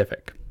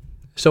specific.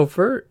 So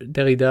for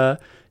Derrida,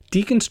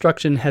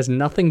 deconstruction has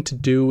nothing to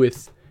do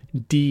with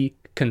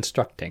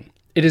deconstructing.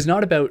 It is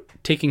not about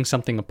taking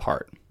something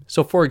apart.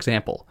 So for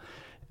example,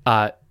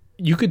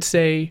 you could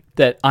say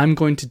that I'm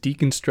going to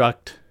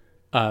deconstruct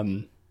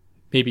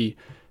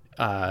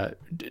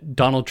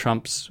Donald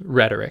Trump's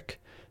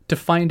rhetoric to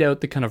find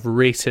out the kind of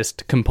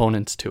racist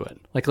components to it.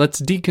 Like,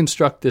 let's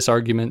deconstruct this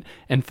argument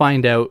and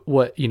find out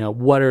what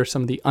are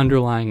some of the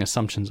underlying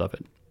assumptions of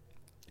it.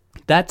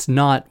 That's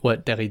not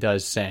what Derrida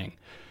is saying.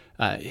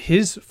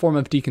 His form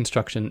of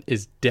deconstruction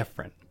is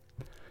different.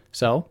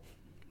 So,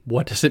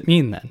 what does it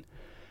mean then?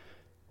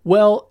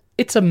 Well,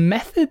 it's a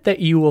method that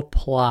you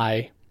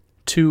apply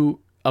to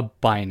a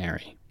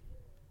binary.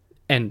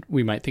 And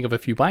we might think of a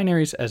few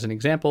binaries as an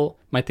example.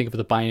 Might think of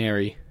the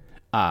binary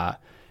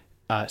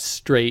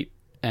straight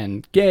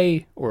and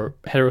gay, or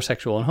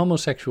heterosexual and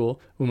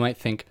homosexual. We might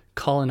think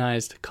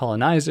colonized,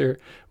 colonizer.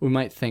 We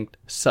might think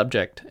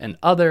subject and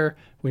other.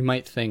 We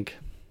might think,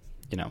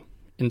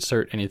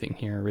 insert anything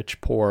here, rich,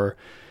 poor,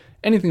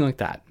 anything like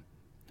that.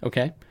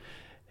 Okay?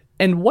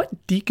 And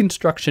what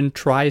deconstruction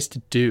tries to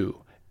do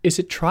is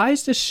it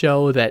tries to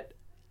show that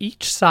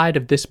each side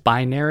of this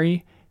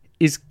binary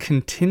is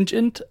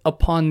contingent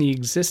upon the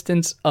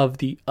existence of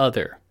the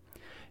other.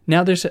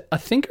 Now, there's a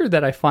thinker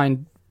that I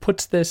find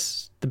puts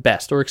this the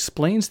best, or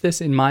explains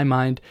this in my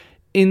mind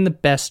in the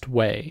best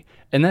way,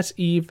 and that's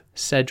Eve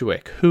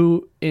Sedgwick,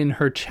 who in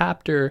her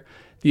chapter,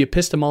 The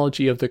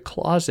Epistemology of the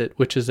Closet,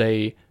 which is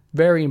a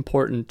very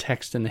important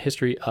text in the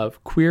history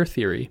of queer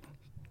theory,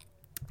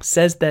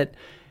 says that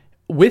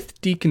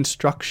with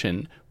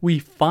deconstruction, we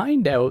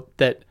find out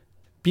that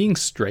being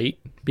straight,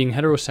 being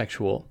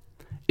heterosexual,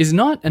 is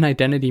not an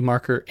identity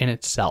marker in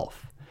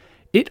itself.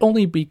 It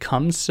only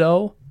becomes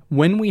so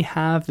when we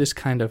have this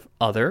kind of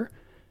other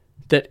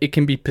that it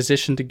can be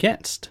positioned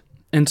against.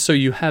 And so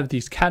you have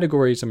these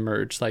categories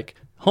emerge, like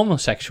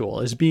homosexual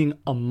as being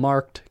a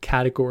marked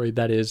category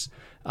that is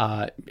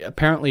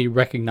apparently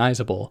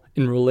recognizable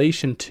in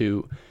relation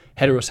to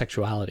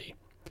heterosexuality.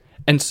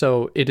 And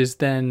so it is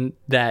then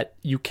that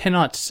you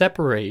cannot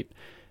separate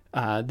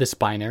this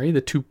binary,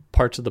 the two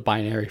parts of the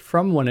binary,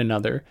 from one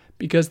another,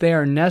 because they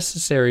are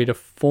necessary to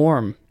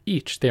form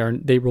each.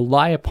 They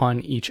rely upon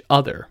each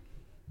other.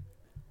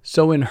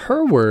 So in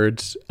her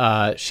words,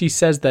 she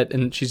says that,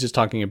 and she's just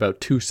talking about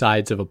two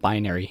sides of a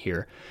binary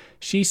here.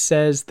 She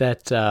says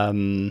that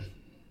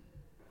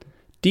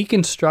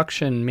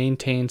deconstruction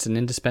maintains an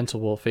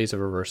indispensable phase of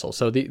reversal.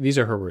 So these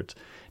are her words.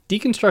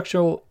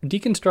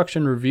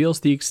 Deconstruction reveals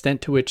the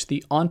extent to which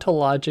the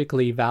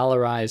ontologically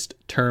valorized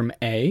term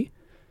A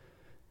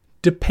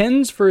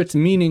depends for its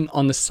meaning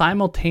on the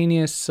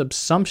simultaneous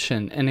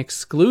subsumption and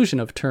exclusion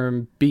of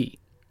term B.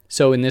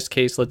 So in this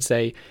case, let's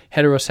say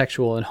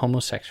heterosexual and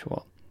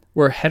homosexual,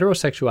 where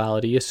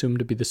heterosexuality, assumed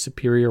to be the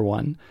superior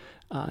one,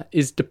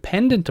 is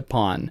dependent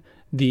upon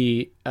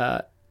the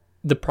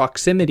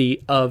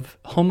proximity of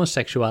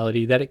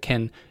homosexuality that it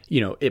can,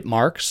 it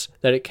marks,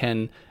 that it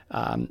can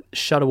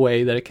shut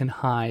away, that it can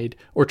hide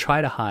or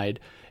try to hide,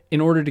 in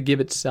order to give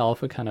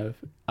itself a kind of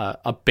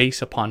a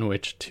base upon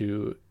which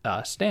to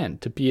stand,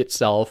 to be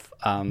itself,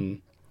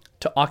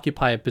 to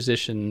occupy a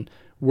position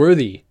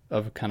worthy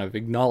of kind of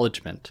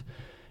acknowledgement.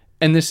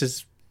 And this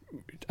is,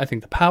 I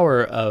think, the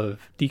power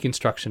of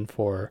deconstruction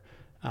for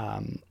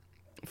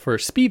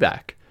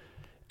Spivak.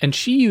 And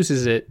she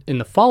uses it in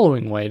the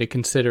following way to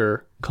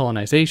consider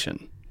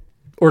colonization,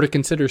 or to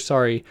consider,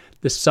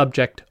 the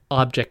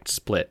subject-object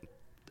split.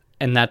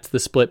 And that's the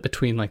split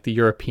between like the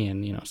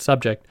European,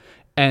 subject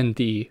and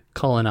the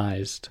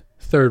colonized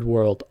third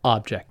world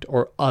object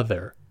or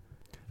other.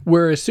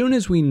 Where as soon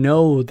as we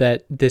know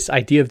that this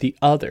idea of the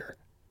other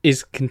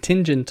is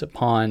contingent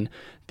upon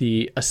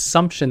the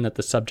assumption that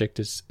the subject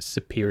is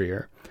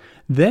superior.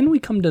 Then we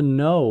come to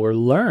know or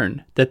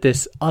learn that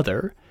this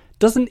other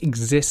doesn't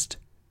exist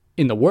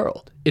in the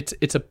world.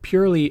 It's a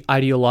purely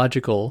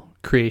ideological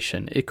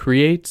creation. It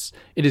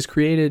is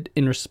created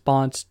in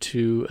response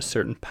to a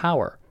certain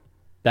power.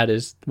 That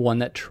is one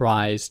that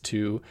tries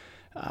to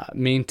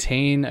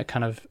maintain a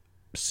kind of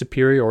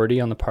superiority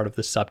on the part of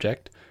the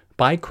subject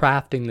by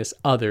crafting this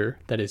other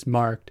that is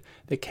marked,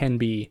 that can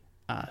be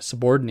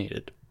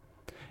subordinated.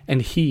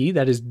 And he,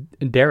 that is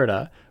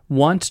Derrida,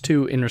 wants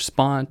to,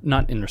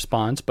 not in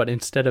response, but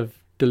instead of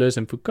Deleuze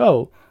and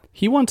Foucault,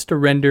 he wants to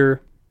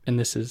render, and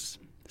this is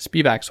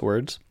Spivak's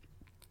words,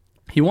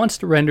 he wants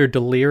to render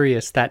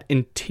delirious that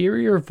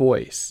interior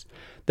voice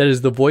that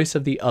is the voice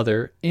of the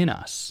other in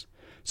us.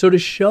 So to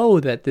show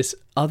that this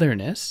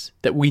otherness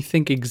that we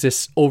think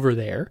exists over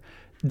there,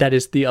 that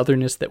is the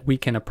otherness that we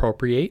can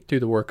appropriate through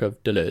the work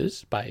of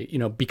Deleuze by,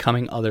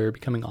 becoming other,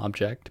 becoming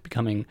object,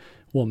 becoming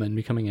woman,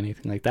 becoming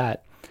anything like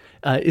that,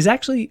 is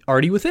actually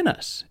already within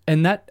us.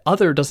 And that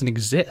other doesn't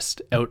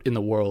exist out in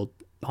the world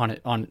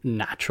on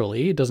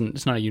naturally.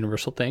 It's not a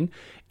universal thing.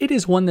 It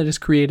is one that is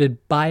created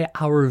by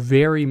our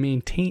very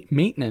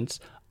maintenance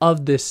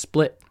of this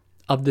split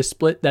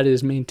that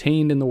is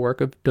maintained in the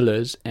work of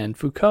Deleuze and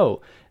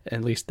Foucault.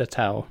 At least that's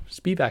how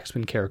Spivak's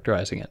been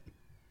characterizing it.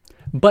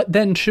 But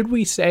then should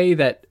we say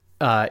that,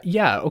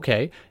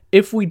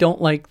 if we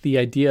don't like the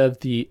idea of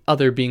the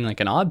other being like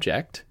an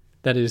object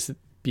that is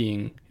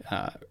being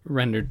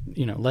rendered,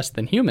 less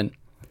than human,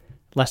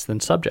 less than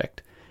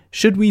subject,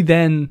 should we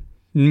then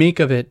make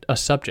of it a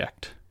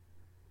subject?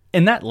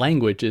 And that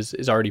language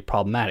is already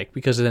problematic,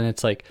 because then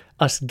it's like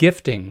us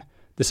gifting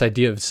this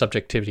idea of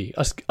subjectivity,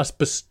 us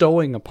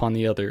bestowing upon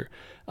the other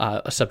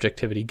a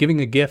subjectivity, giving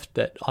a gift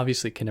that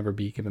obviously can never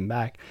be given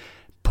back,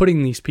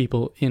 putting these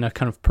people in a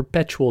kind of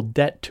perpetual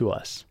debt to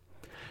us.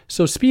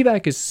 So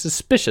Spivak is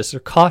suspicious or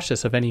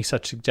cautious of any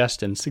such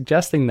suggestion,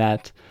 suggesting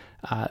that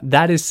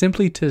that is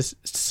simply to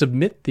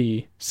submit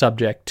the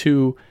subject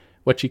to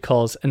what she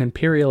calls an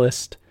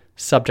imperialist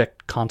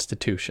subject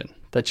constitution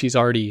that she's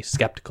already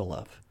skeptical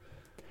of.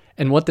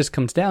 And what this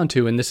comes down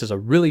to, and this is a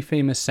really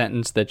famous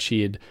sentence that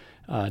she had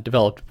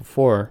developed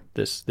before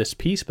this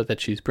piece, but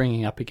that she's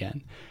bringing up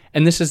again.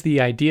 And this is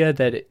the idea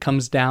that it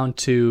comes down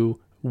to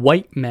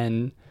white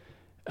men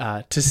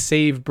to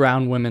save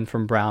brown women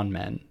from brown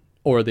men.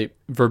 Or the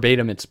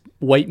verbatim, it's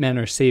white men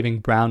are saving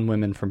brown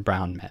women from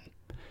brown men.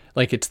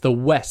 Like it's the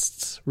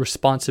West's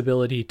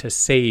responsibility to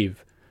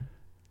save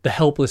the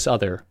helpless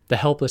other, the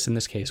helpless, in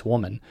this case,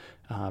 woman,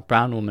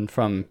 brown woman,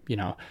 from,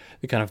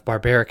 the kind of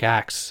barbaric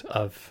acts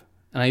of,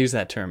 and I use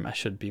that term, I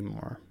should be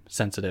more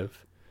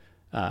sensitive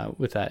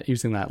with that,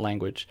 using that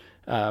language,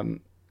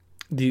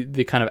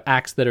 the kind of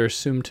acts that are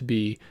assumed to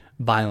be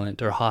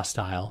violent or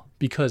hostile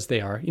because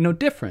they are,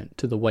 different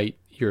to the white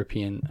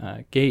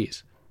European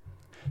gaze.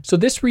 So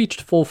this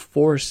reached full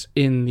force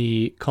in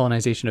the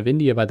colonization of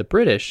India by the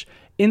British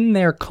in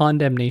their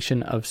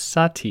condemnation of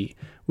sati,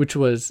 which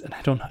was, and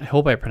I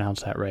hope I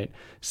pronounced that right,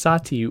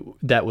 sati,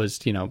 that was,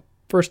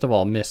 first of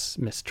all,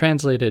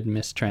 mistranslated,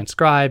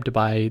 mistranscribed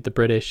by the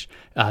British,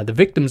 the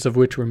victims of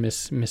which were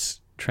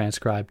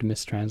mistranscribed,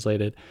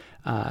 mistranslated.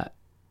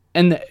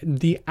 And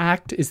the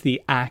act is the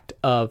act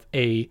of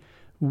a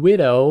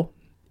widow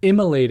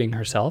immolating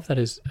herself, that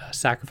is,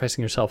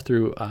 sacrificing herself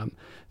through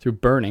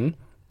burning,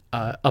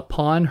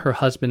 upon her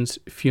husband's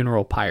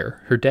funeral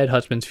pyre, her dead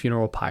husband's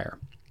funeral pyre.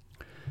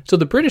 So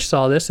the British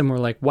saw this and were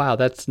like, wow,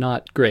 that's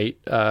not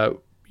great.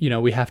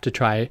 We have to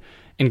try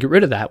and get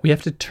rid of that. We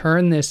have to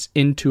turn this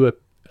into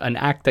an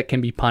act that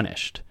can be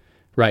punished,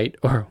 right?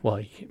 Or, well,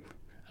 I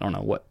don't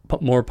know what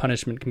more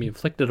punishment can be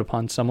inflicted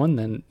upon someone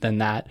than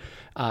that.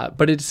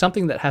 But it's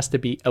something that has to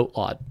be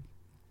outlawed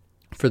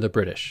for the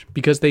British,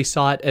 because they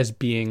saw it as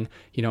being,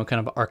 kind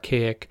of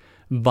archaic,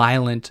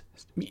 violent.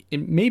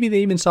 Maybe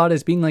they even saw it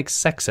as being like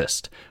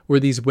sexist, where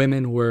these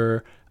women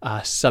were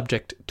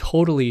subject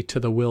totally to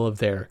the will of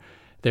their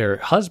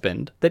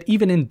husband, that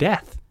even in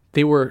death,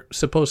 they were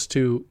supposed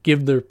to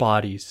give their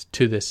bodies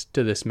to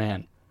this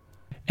man.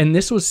 And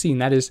this was seen,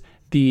 that is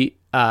the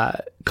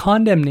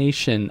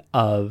condemnation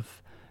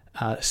of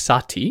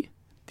sati,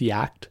 the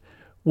act,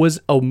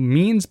 was a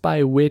means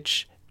by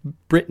which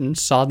Britain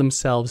saw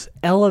themselves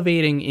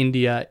elevating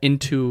India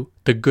into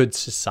the good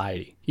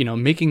society,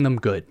 making them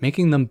good,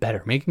 making them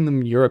better, making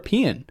them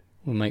European,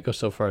 we might go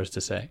so far as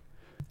to say.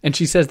 And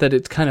she says that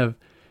it kind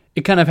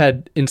of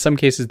had, in some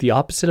cases, the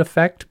opposite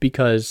effect,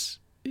 because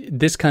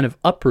this kind of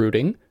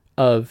uprooting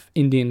of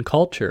Indian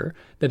culture,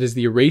 that is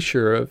the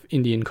erasure of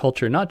Indian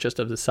culture, not just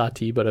of the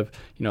sati, but of,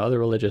 other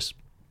religious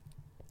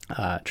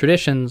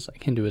traditions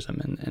like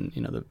Hinduism and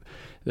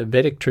the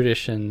Vedic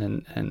tradition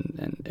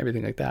and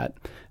everything like that,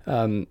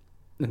 and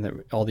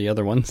all the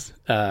other ones.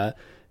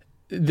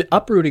 The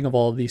uprooting of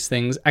all of these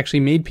things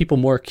actually made people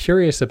more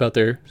curious about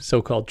their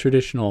so-called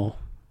traditional,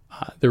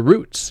 their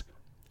roots.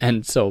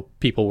 And so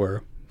people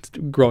were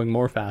growing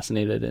more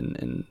fascinated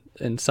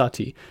in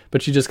sati.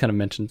 But she just kind of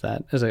mentions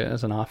that as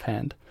an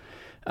offhand.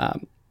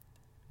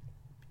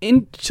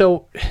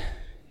 So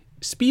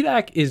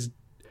Spivak is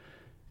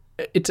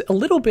it's a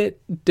little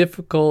bit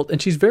difficult,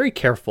 and she's very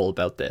careful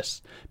about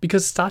this,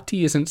 because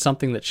sati isn't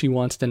something that she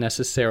wants to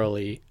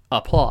necessarily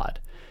applaud.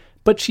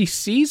 But she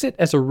sees it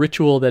as a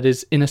ritual that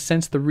is, in a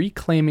sense, the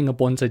reclaiming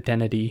of one's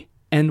identity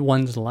and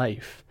one's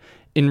life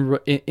in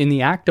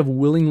the act of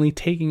willingly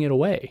taking it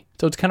away.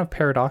 So it's kind of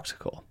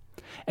paradoxical.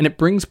 And it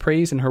brings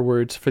praise, in her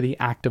words, for the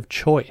act of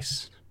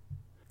choice.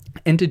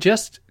 And to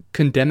just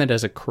condemn it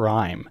as a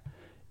crime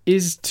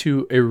is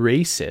to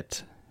erase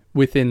it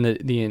within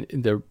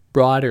the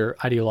broader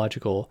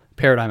ideological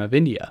paradigm of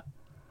India,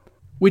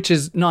 which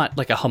is not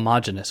like a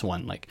homogenous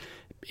one. Like,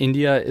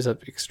 India is an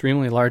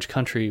extremely large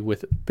country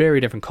with very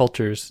different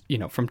cultures,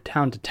 from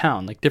town to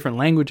town, like different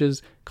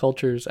languages,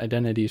 cultures,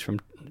 identities from,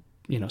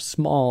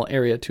 small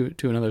area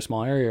to another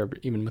small area, or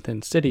even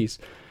within cities.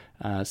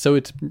 So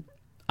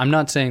I'm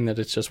not saying that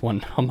it's just one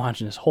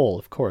homogenous whole,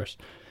 of course,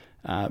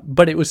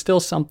 but it was still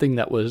something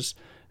that was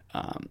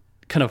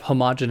kind of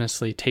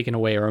homogenously taken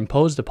away or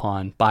imposed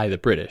upon by the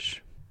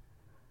British.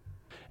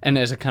 And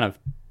as a kind of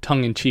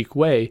tongue-in-cheek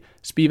way,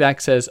 Spivak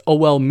says, oh,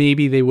 well,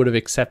 maybe they would have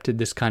accepted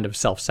this kind of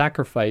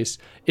self-sacrifice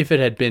if it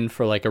had been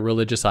for like a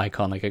religious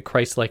icon, like a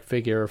Christ-like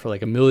figure, or for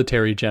like a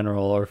military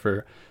general, or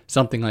for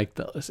something like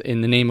this,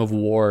 in the name of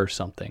war or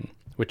something,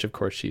 which of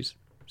course she's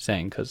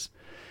saying, because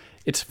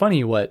it's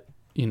funny what,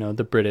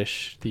 the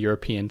British, the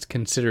Europeans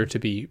consider to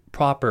be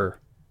proper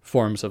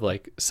forms of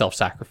like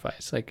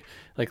self-sacrifice, like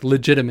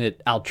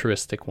legitimate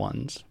altruistic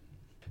ones.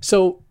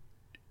 So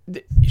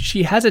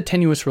she has a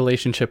tenuous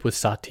relationship with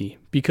sati,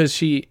 because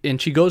she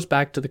goes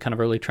back to the kind of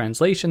early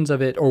translations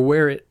of it, or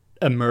where it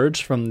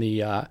emerged from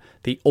the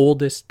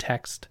oldest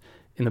text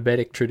in the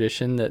Vedic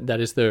tradition.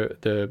 That is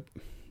the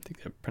I think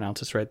I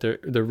pronounce this right,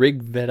 the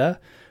Rig Veda,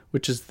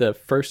 which is the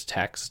first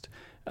text,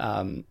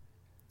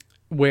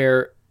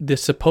 where the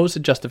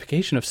supposed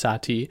justification of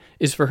sati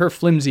is for her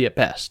flimsy at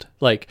best.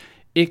 Like,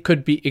 it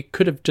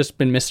could have just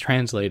been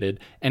mistranslated,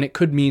 and it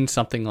could mean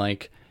something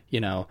like,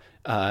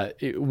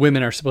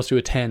 women are supposed to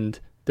attend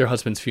their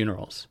husband's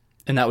funerals.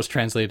 And that was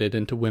translated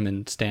into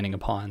women standing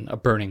upon a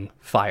burning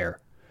fire.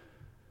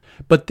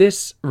 But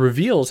this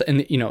reveals,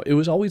 and it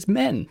was always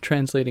men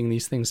translating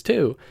these things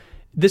too.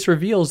 This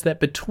reveals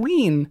that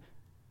between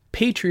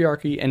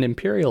patriarchy and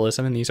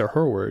imperialism, and these are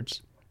her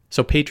words,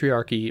 so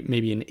patriarchy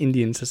maybe in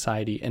Indian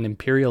society, and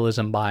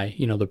imperialism by,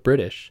 the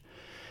British,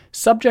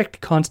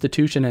 subject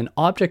constitution and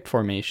object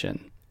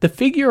formation, the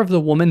figure of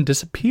the woman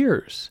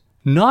disappears,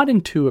 not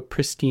into a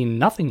pristine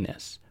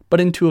nothingness,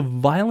 but into a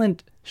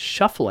violent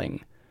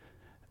shuffling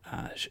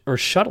or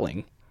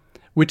shuttling,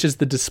 which is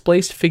the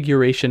displaced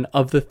figuration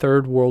of the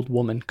third world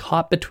woman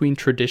caught between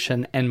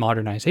tradition and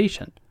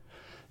modernization.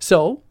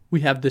 So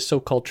we have this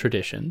so-called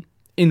tradition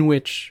in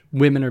which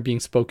women are being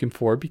spoken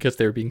for because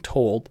they're being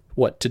told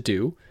what to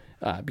do,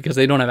 because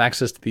they don't have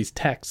access to these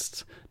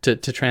texts to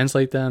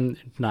translate them,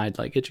 denied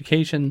like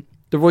education.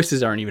 Their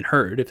voices aren't even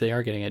heard if they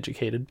are getting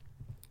educated.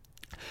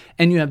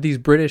 And you have these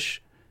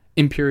British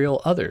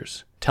imperial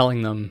others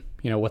telling them,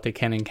 what they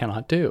can and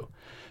cannot do.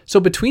 So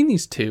between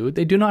these two,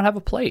 they do not have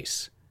a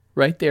place,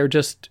 right? They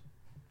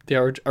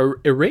are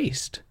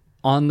erased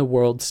on the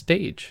world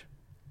stage.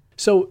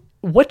 So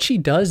what she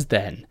does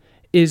then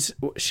is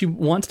she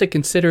wants to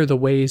consider the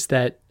ways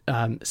that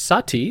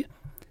sati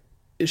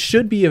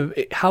should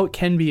be, how it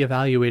can be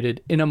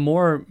evaluated in a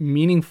more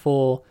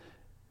meaningful,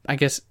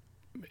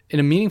 in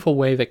a meaningful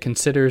way that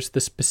considers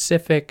the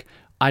specific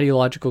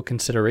ideological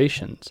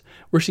considerations,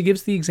 where she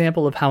gives the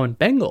example of how in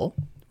Bengal,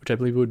 which I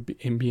believe would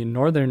be in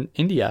northern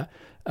India,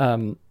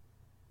 the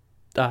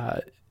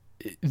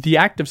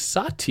act of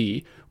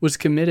sati was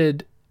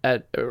committed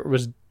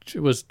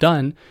was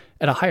done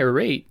at a higher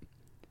rate,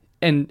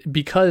 and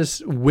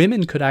because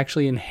women could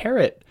actually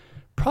inherit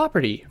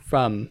property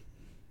from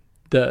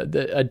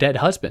a dead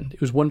husband, it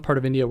was one part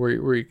of India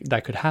where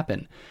that could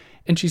happen.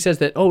 And she says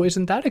that,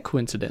 isn't that a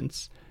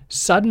coincidence?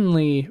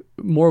 Suddenly,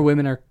 more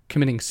women are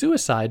committing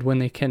suicide when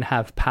they can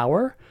have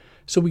power.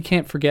 So we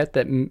can't forget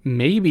that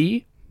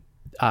maybe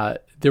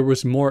there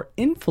was more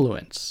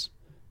influence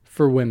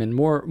for women,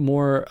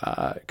 more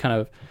kind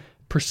of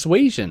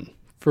persuasion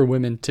for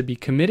women to be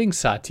committing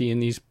sati in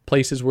these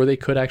places where they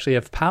could actually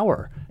have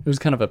power. It was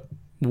kind of a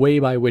way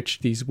by which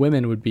these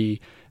women would be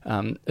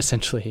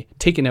essentially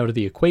taken out of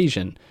the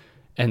equation,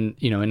 and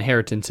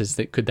inheritances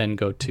that could then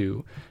go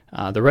to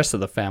the rest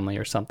of the family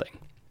or something.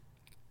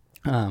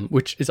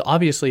 Which is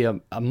obviously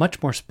a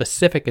much more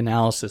specific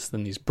analysis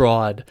than these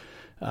broad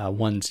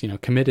ones,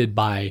 committed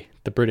by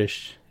the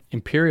British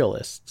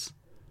imperialists.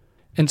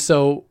 And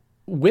so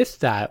with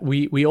that,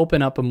 we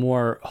open up a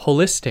more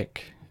holistic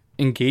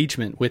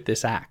engagement with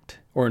this act,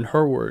 or in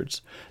her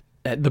words,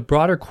 the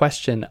broader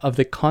question of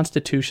the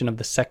constitution of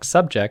the sex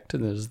subject,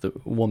 and this is the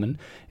woman,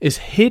 is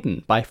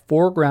hidden by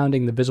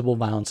foregrounding the visible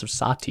violence of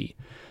sati.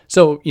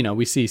 So,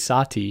 we see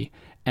sati,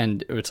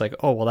 and it's like,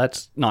 oh, well,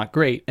 that's not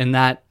great, and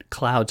that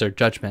clouds our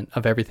judgment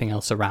of everything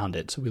else around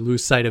it. So we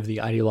lose sight of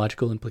the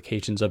ideological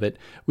implications of it.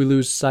 We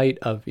lose sight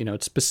of,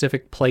 its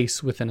specific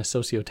place within a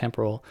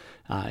socio-temporal,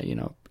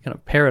 kind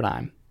of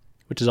paradigm,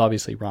 which is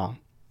obviously wrong.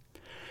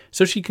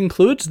 So she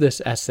concludes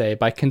this essay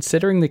by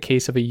considering the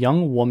case of a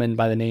young woman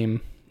by the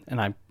name, and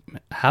I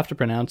have to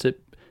pronounce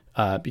it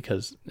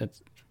because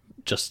it's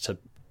just to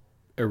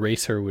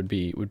erase her would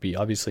be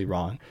obviously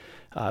wrong,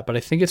 but I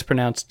think it's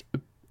pronounced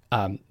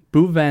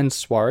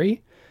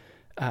Bhuvaneswari,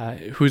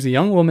 who's a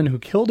young woman who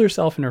killed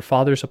herself in her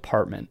father's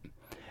apartment.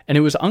 And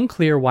it was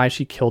unclear why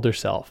she killed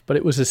herself, but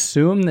it was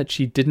assumed that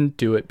she didn't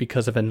do it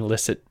because of an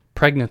illicit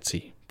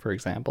pregnancy, for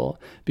example,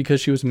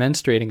 because she was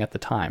menstruating at the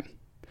time.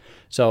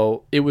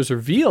 So it was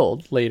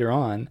revealed later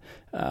on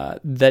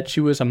that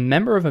she was a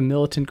member of a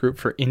militant group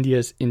for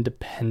India's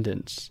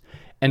independence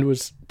and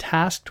was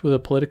tasked with a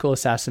political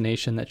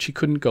assassination that she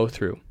couldn't go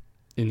through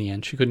in the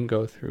end. She couldn't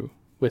go through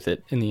with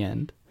it in the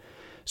end.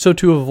 So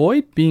to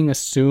avoid being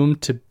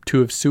assumed to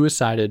have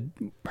suicided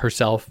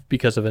herself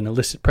because of an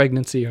illicit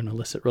pregnancy or an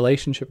illicit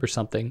relationship or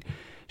something,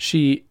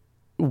 she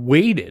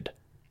waited.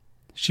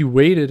 She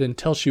waited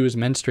until she was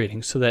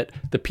menstruating so that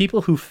the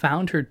people who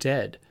found her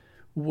dead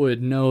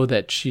would know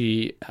that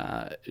she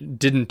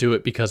didn't do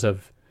it because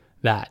of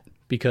that,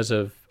 because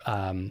of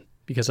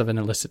an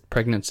illicit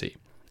pregnancy.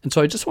 And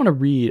so I just want to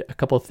read a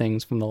couple of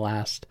things from the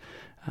last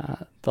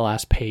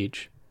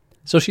page.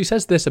 So she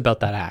says this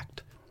about that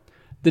act.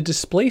 The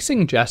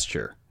displacing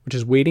gesture, which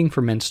is waiting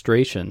for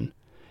menstruation,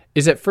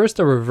 is at first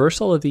a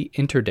reversal of the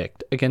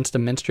interdict against a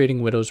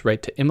menstruating widow's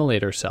right to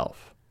immolate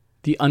herself.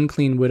 The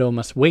unclean widow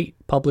must wait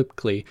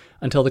publicly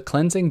until the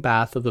cleansing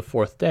bath of the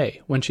fourth day,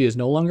 when she is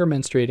no longer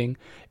menstruating,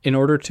 in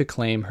order to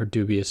claim her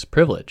dubious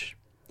privilege.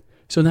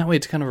 So in that way,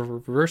 it's kind of a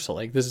reversal.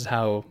 Like, this is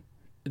how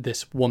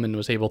this woman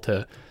was able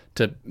to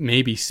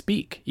maybe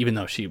speak, even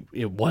though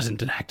it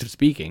wasn't an act of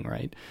speaking,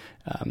 right?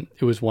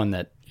 It was one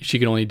that she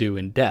could only do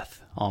in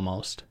death,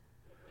 almost.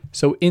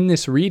 So in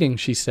this reading,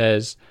 she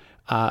says,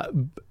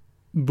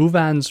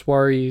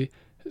 Bhuvaneswari's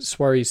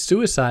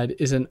suicide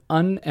is an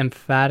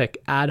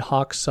unemphatic, ad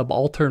hoc,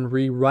 subaltern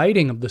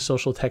rewriting of the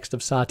social text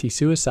of Sati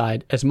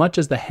suicide as much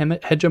as the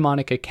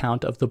hegemonic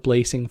account of the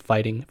blazing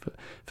fighting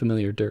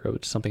familiar Durga,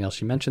 which is something else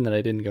she mentioned that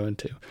I didn't go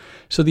into.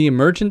 So the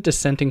emergent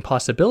dissenting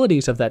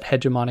possibilities of that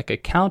hegemonic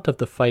account of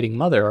the fighting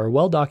mother are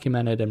well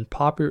documented and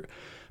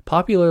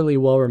popularly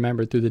well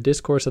remembered through the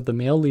discourse of the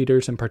male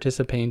leaders and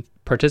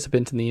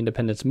participants in the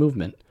independence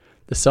movement.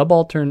 The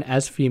subaltern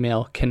as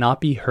female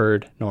cannot be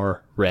heard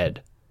nor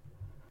read.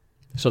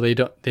 So they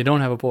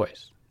don't have a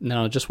voice.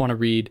 Now I just want to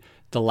read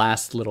the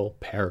last little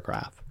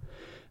paragraph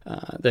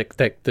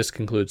that this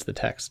concludes the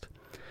text.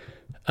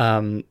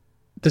 The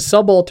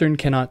subaltern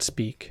cannot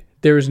speak.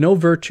 There is no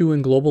virtue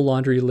in global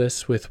laundry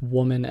lists with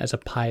woman as a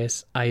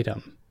pious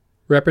item.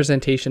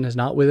 Representation has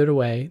not withered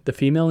away. The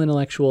female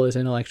intellectual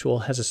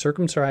has a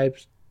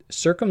circumscribed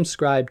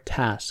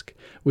task,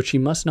 which she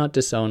must not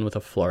disown with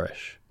a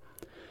flourish.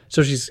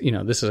 So she's,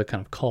 this is a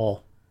kind of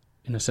call,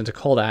 in a sense, a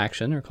call to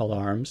action or call to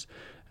arms.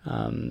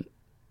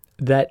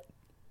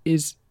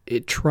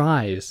 It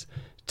tries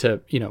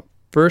to,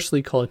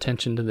 firstly call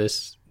attention to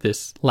this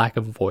lack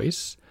of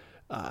voice,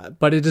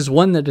 but it is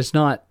one that is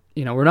not,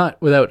 we're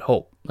not without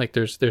hope. Like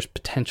there's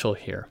potential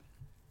here.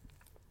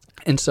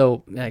 And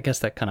so I guess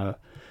that kind of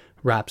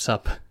wraps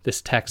up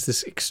this text,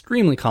 this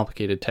extremely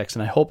complicated text.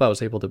 And I hope I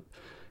was able to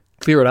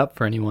clear it up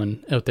for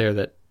anyone out there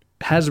that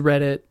has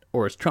read it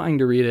or is trying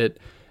to read it,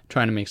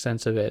 trying to make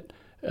sense of it.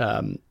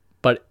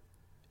 But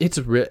it's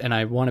and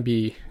I want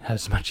to have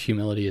as much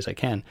humility as I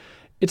can.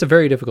 It's a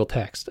very difficult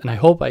text, and I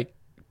hope I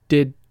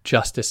did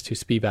justice to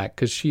Spivak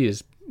because she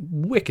is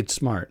wicked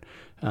smart,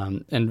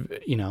 and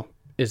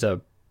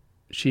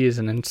she is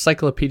an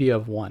encyclopedia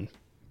of one.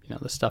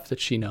 The stuff that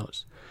she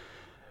knows.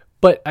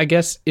 But I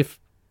guess if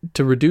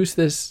to reduce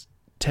this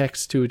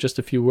text to just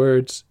a few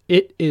words,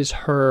 it is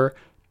her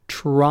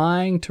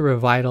trying to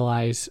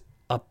revitalize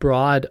a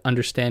broad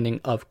understanding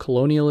of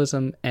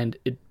colonialism and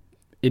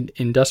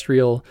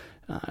industrial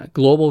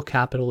global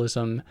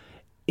capitalism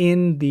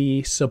in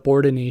the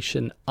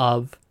subordination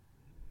of,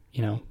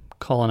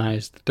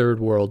 colonized third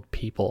world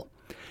people.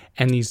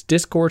 And these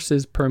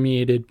discourses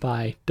permeated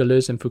by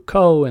Deleuze and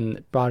Foucault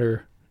and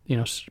broader,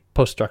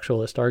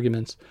 post-structuralist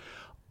arguments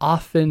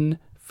often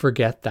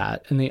forget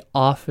that, and they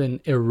often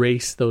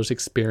erase those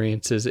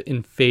experiences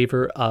in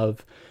favor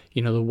of,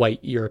 the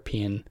white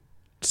European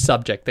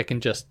subject that can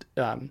just,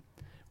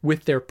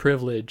 with their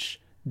privilege,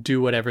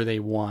 do whatever they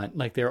want.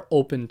 Like they're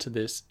open to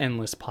this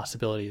endless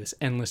possibility, this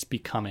endless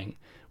becoming,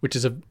 which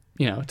is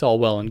it's all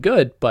well and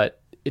good, but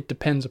it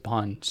depends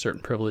upon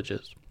certain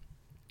privileges.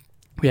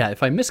 Yeah,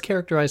 if I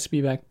mischaracterize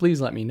Spivak,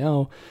 please let me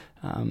know.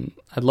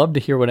 I'd love to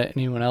hear what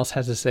anyone else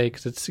has to say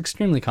because it's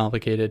extremely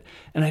complicated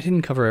and I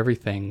didn't cover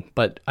everything,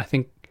 but I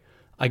think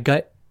I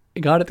got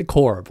at the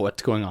core of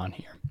what's going on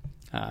here.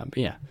 But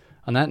yeah,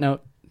 on that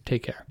note,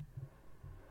 take care.